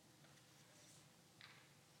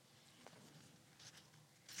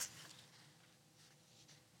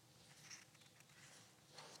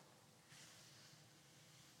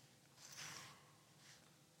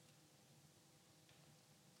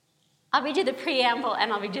 I'll read you the preamble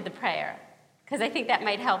and I'll read you the prayer, because I think that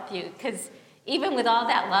might help you. Because even with all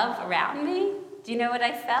that love around me, do you know what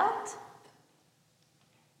I felt?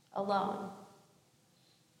 Alone.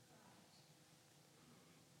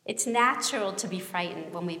 It's natural to be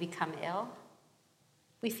frightened when we become ill.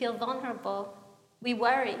 We feel vulnerable. We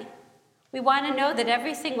worry. We want to know that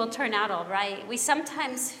everything will turn out all right. We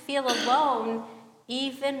sometimes feel alone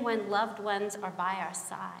even when loved ones are by our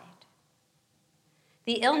side.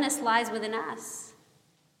 The illness lies within us,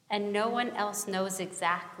 and no one else knows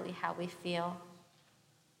exactly how we feel.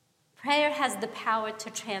 Prayer has the power to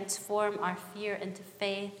transform our fear into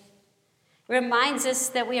faith. It reminds us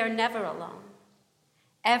that we are never alone.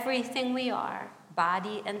 Everything we are,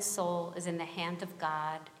 body and soul, is in the hand of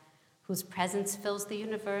God, whose presence fills the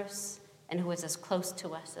universe and who is as close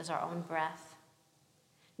to us as our own breath.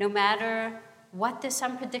 No matter what this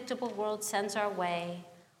unpredictable world sends our way,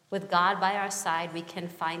 with God by our side, we can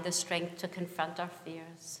find the strength to confront our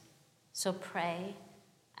fears. So pray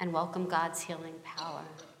and welcome God's healing power.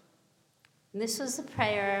 And this was the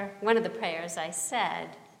prayer, one of the prayers I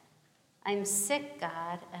said. I'm sick,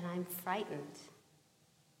 God, and I'm frightened.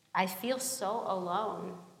 I feel so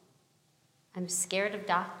alone. I'm scared of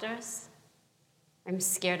doctors. I'm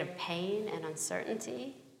scared of pain and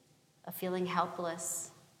uncertainty, of feeling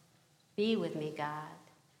helpless. Be with me, God.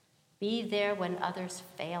 Be there when others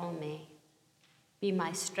fail me. Be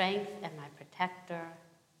my strength and my protector.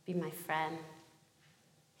 Be my friend.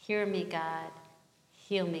 Hear me, God.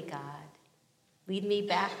 Heal me, God. Lead me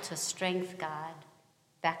back to strength, God.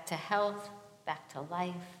 Back to health, back to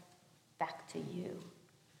life, back to you.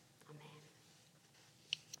 Amen.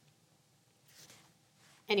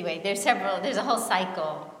 Anyway, there's a whole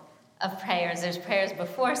cycle of prayers. There's prayers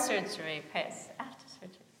before surgery, prayers after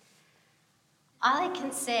surgery. All I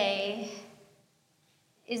can say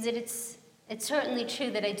is that it's certainly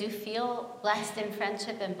true that I do feel blessed in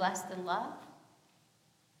friendship and blessed in love.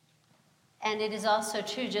 And it is also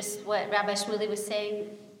true just what Rabbi Shmuley was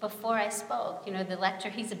saying before I spoke, the lecture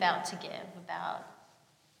he's about to give about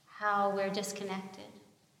how we're disconnected.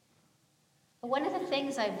 But one of the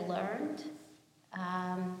things I've learned,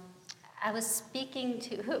 I was speaking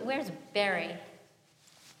to, where's Barry?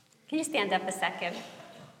 Can you stand up a second?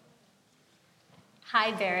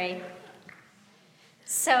 Hi, Barry.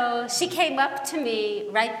 So she came up to me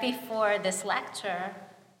right before this lecture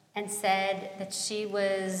and said that she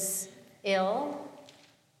was ill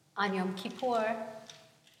on Yom Kippur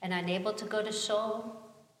and unable to go to shul.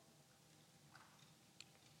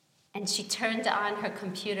 And she turned on her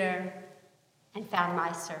computer and found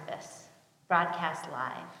my service, broadcast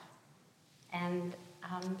live. And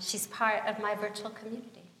she's part of my virtual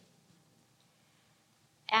community.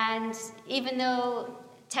 And even though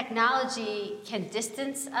technology can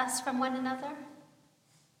distance us from one another,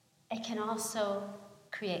 it can also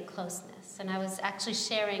create closeness. And I was actually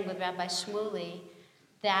sharing with Rabbi Shmuley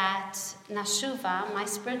that Nashuva, my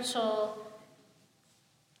spiritual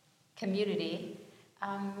community,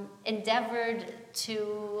 endeavored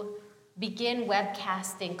to begin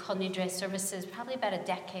webcasting Kol Nidre services probably about a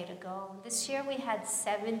decade ago. This year we had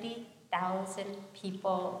 70,000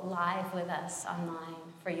 people live with us online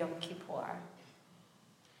for Yom Kippur.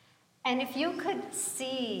 And if you could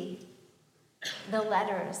see the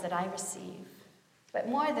letters that I receive, but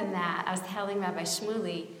more than that, I was telling Rabbi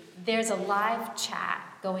Shmuley, there's a live chat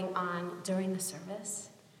going on during the service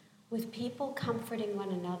with people comforting one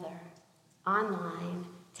another online,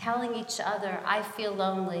 telling each other, I feel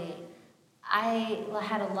lonely, I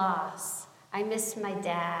had a loss, I miss my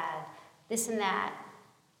dad, this and that.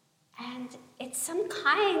 And it's some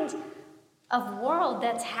kind of world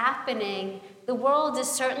that's happening. The world is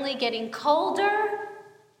certainly getting colder,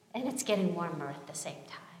 and it's getting warmer at the same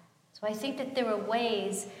time. So I think that there are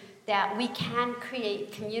ways that we can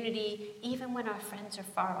create community even when our friends are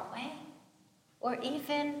far away, or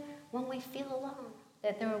even when we feel alone,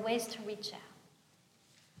 that there are ways to reach out.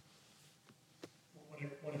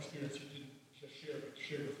 One experience you didn't just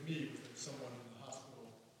share with me was that someone in the hospital,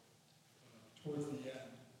 towards the end,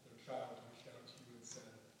 their child reached out to you and said,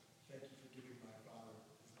 thank you for giving my father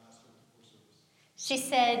his last Yom Kippur service. She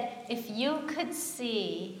said, if you could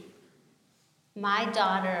see my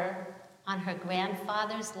daughter on her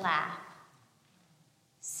grandfather's lap,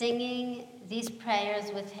 singing these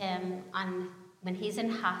prayers with him when he's in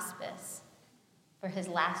hospice for his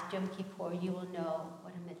last Yom Kippur, you will know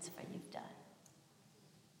what a mitzvah you've done.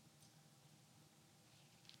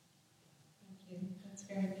 Thank you. That's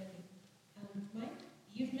very good. Mike,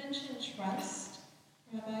 you've mentioned trust,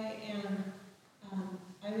 Rabbi, and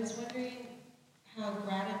I was wondering how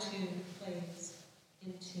gratitude plays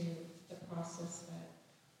into the process that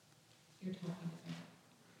you're talking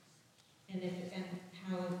about, and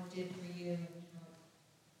how it did for you,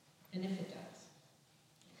 and if it does.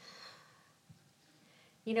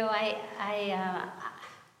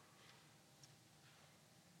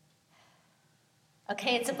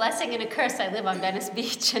 Okay, it's a blessing and a curse. I live on Venice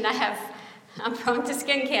Beach, and I'm prone to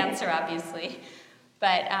skin cancer, obviously.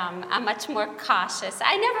 But I'm much more cautious.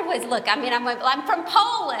 I never was, I'm from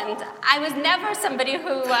Poland. I was never somebody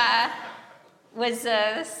who was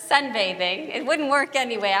sunbathing. It wouldn't work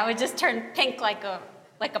anyway. I would just turn pink like a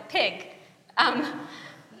pig.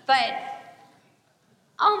 But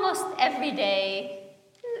almost every day,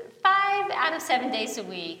 5 out of 7 days a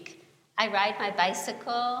week, I ride my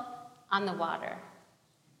bicycle on the water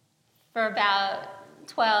for about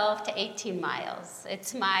 12 to 18 miles.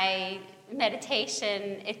 It's my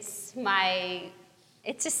meditation, it's my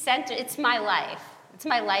life. It's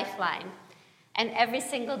my lifeline. And every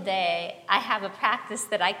single day, I have a practice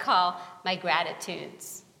that I call my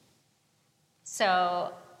gratitudes.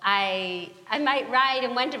 So I might ride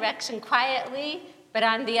in one direction quietly, but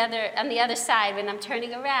on the other side, when I'm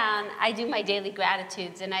turning around, I do my daily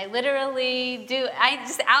gratitudes, and I literally I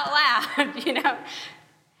just out loud,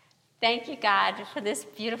 Thank you, God, for this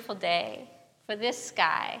beautiful day, for this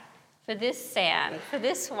sky, for this sand, for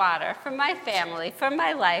this water, for my family, for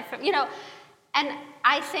my life. And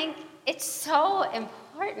I think it's so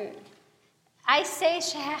important. I say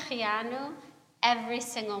Shehechianu every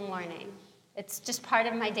single morning. It's just part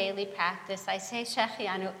of my daily practice. I say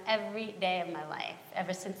Shehechianu every day of my life,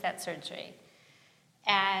 ever since that surgery.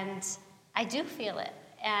 And I do feel it.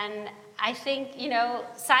 And I think,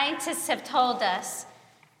 scientists have told us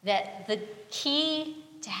that the key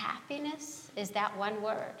to happiness is that one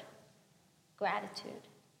word, gratitude.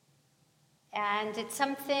 And it's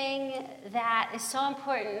something that is so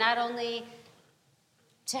important not only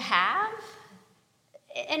to have,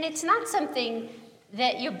 and it's not something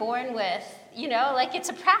that you're born with, like it's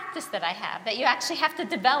a practice that I have, that you actually have to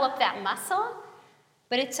develop that muscle,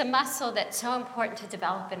 but it's a muscle that's so important to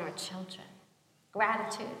develop in our children.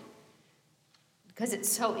 Gratitude. Because it's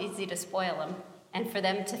so easy to spoil them, and for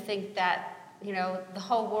them to think that, the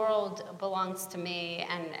whole world belongs to me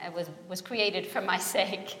and it was created for my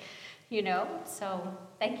sake, So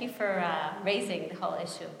thank you for raising the whole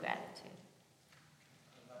issue of gratitude.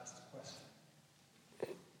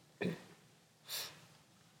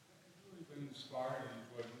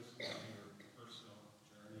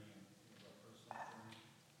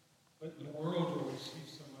 But the world where we see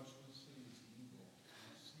so much, we see is evil.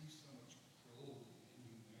 We see so much cruelty in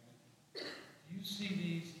humanity. Do you see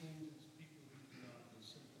these things as people who do not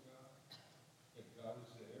listen to God? That God is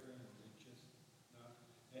there and we're just not.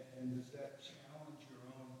 And does that challenge your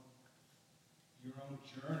own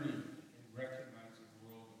journey in recognizing the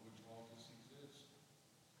world in which all this exists?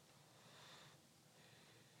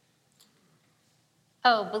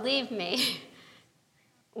 Oh, believe me,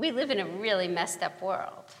 we live in a really messed up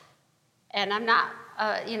world. And I'm not,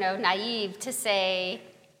 naive to say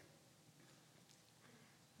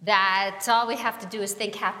that all we have to do is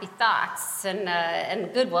think happy thoughts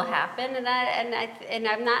and good will happen. And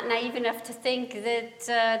I'm not naive enough to think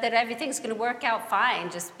that everything's going to work out fine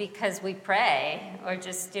just because we pray or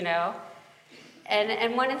just,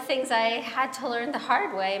 And one of the things I had to learn the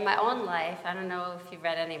hard way in my own life, I don't know if you've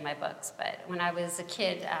read any of my books, but when I was a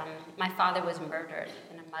kid, my father was murdered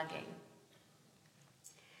in a mugging.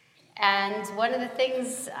 And one of the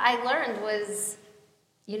things I learned was,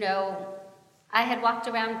 I had walked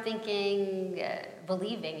around thinking,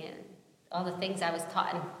 believing in all the things I was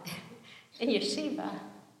taught in yeshiva.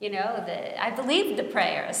 That I believed the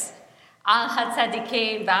prayers. Al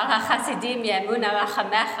hatzadikim, ba'al hachasidim ye'emuna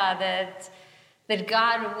rachamecha, that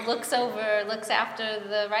God looks after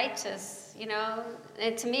the righteous,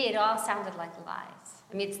 And to me, it all sounded like lies.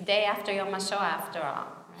 I mean, it's the day after Yom HaShoah, after all.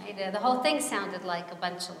 Right? The whole thing sounded like a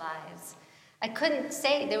bunch of lies. I couldn't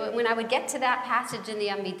say, when I would get to that passage in the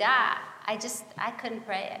Amidah, I couldn't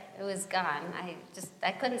pray it. It was gone.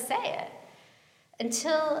 I couldn't say it.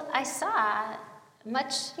 Until I saw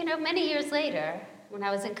many years later, when I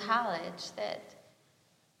was in college, that,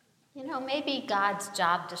 maybe God's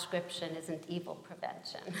job description isn't evil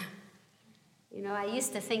prevention. I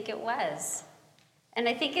used to think it was. And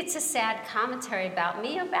I think it's a sad commentary about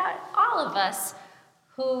me, about all of us,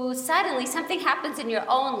 who suddenly something happens in your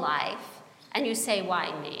own life, and you say,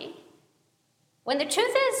 why me? When the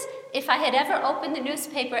truth is, if I had ever opened the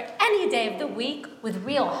newspaper any day of the week with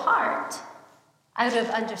real heart, I would have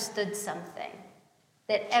understood something.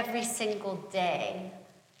 That every single day,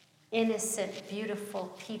 innocent,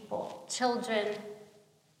 beautiful people, children,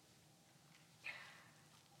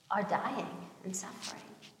 are dying and suffering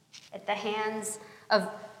at the hands of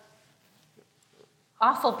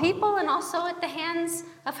awful people and also at the hands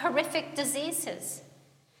of horrific diseases,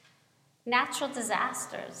 natural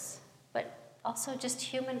disasters, but also just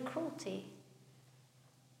human cruelty.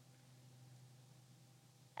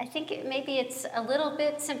 I think maybe it's a little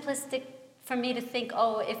bit simplistic for me to think,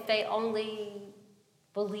 if they only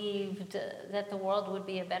believed that the world would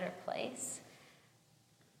be a better place.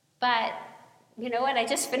 But you know what? I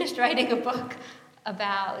just finished writing a book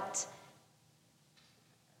about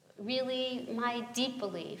really my deep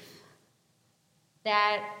belief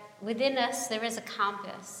that within us there is a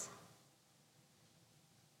compass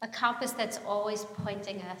that's always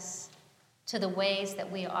pointing us to the ways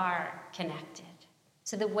that we are connected,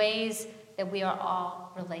 to the ways that we are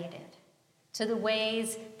all related, to the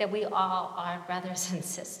ways that we all are brothers and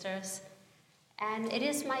sisters. And it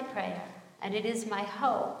is my prayer, and it is my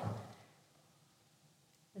hope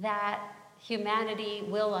that humanity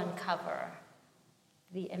will uncover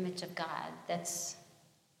the image of God that's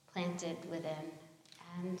planted within,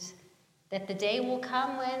 and that the day will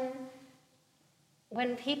come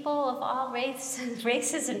when people of all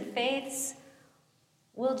races and faiths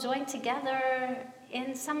will join together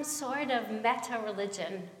in some sort of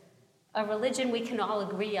meta-religion, a religion we can all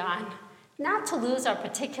agree on, not to lose our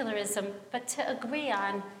particularism, but to agree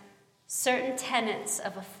on certain tenets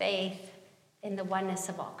of a faith in the oneness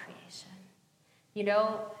of all creation. You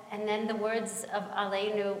know, and then the words of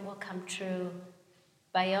Aleinu will come true.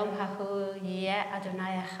 Bayom hahu yeh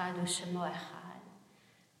Adonai echad u'shemo echad.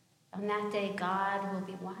 On that day, God will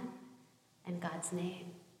be one, and God's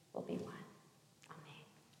name will be one. Amen.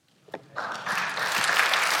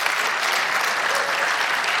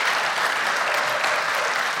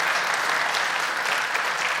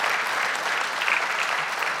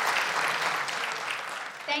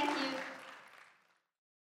 Thank you.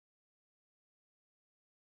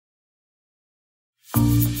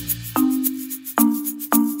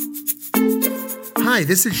 Hi,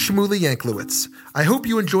 this is Shmuley Yanklowitz. I hope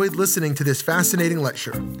you enjoyed listening to this fascinating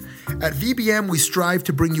lecture. At VBM, we strive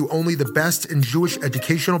to bring you only the best in Jewish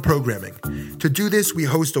educational programming. To do this, we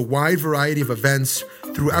host a wide variety of events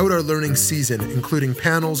throughout our learning season, including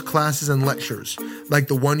panels, classes, and lectures, like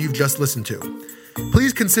the one you've just listened to.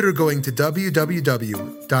 Please consider going to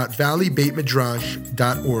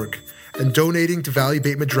www.valleybeitmidrash.org and donating to Valley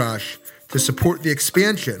Beit Midrash to support the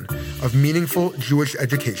expansion of meaningful Jewish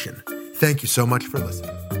education. Thank you so much for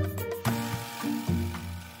listening.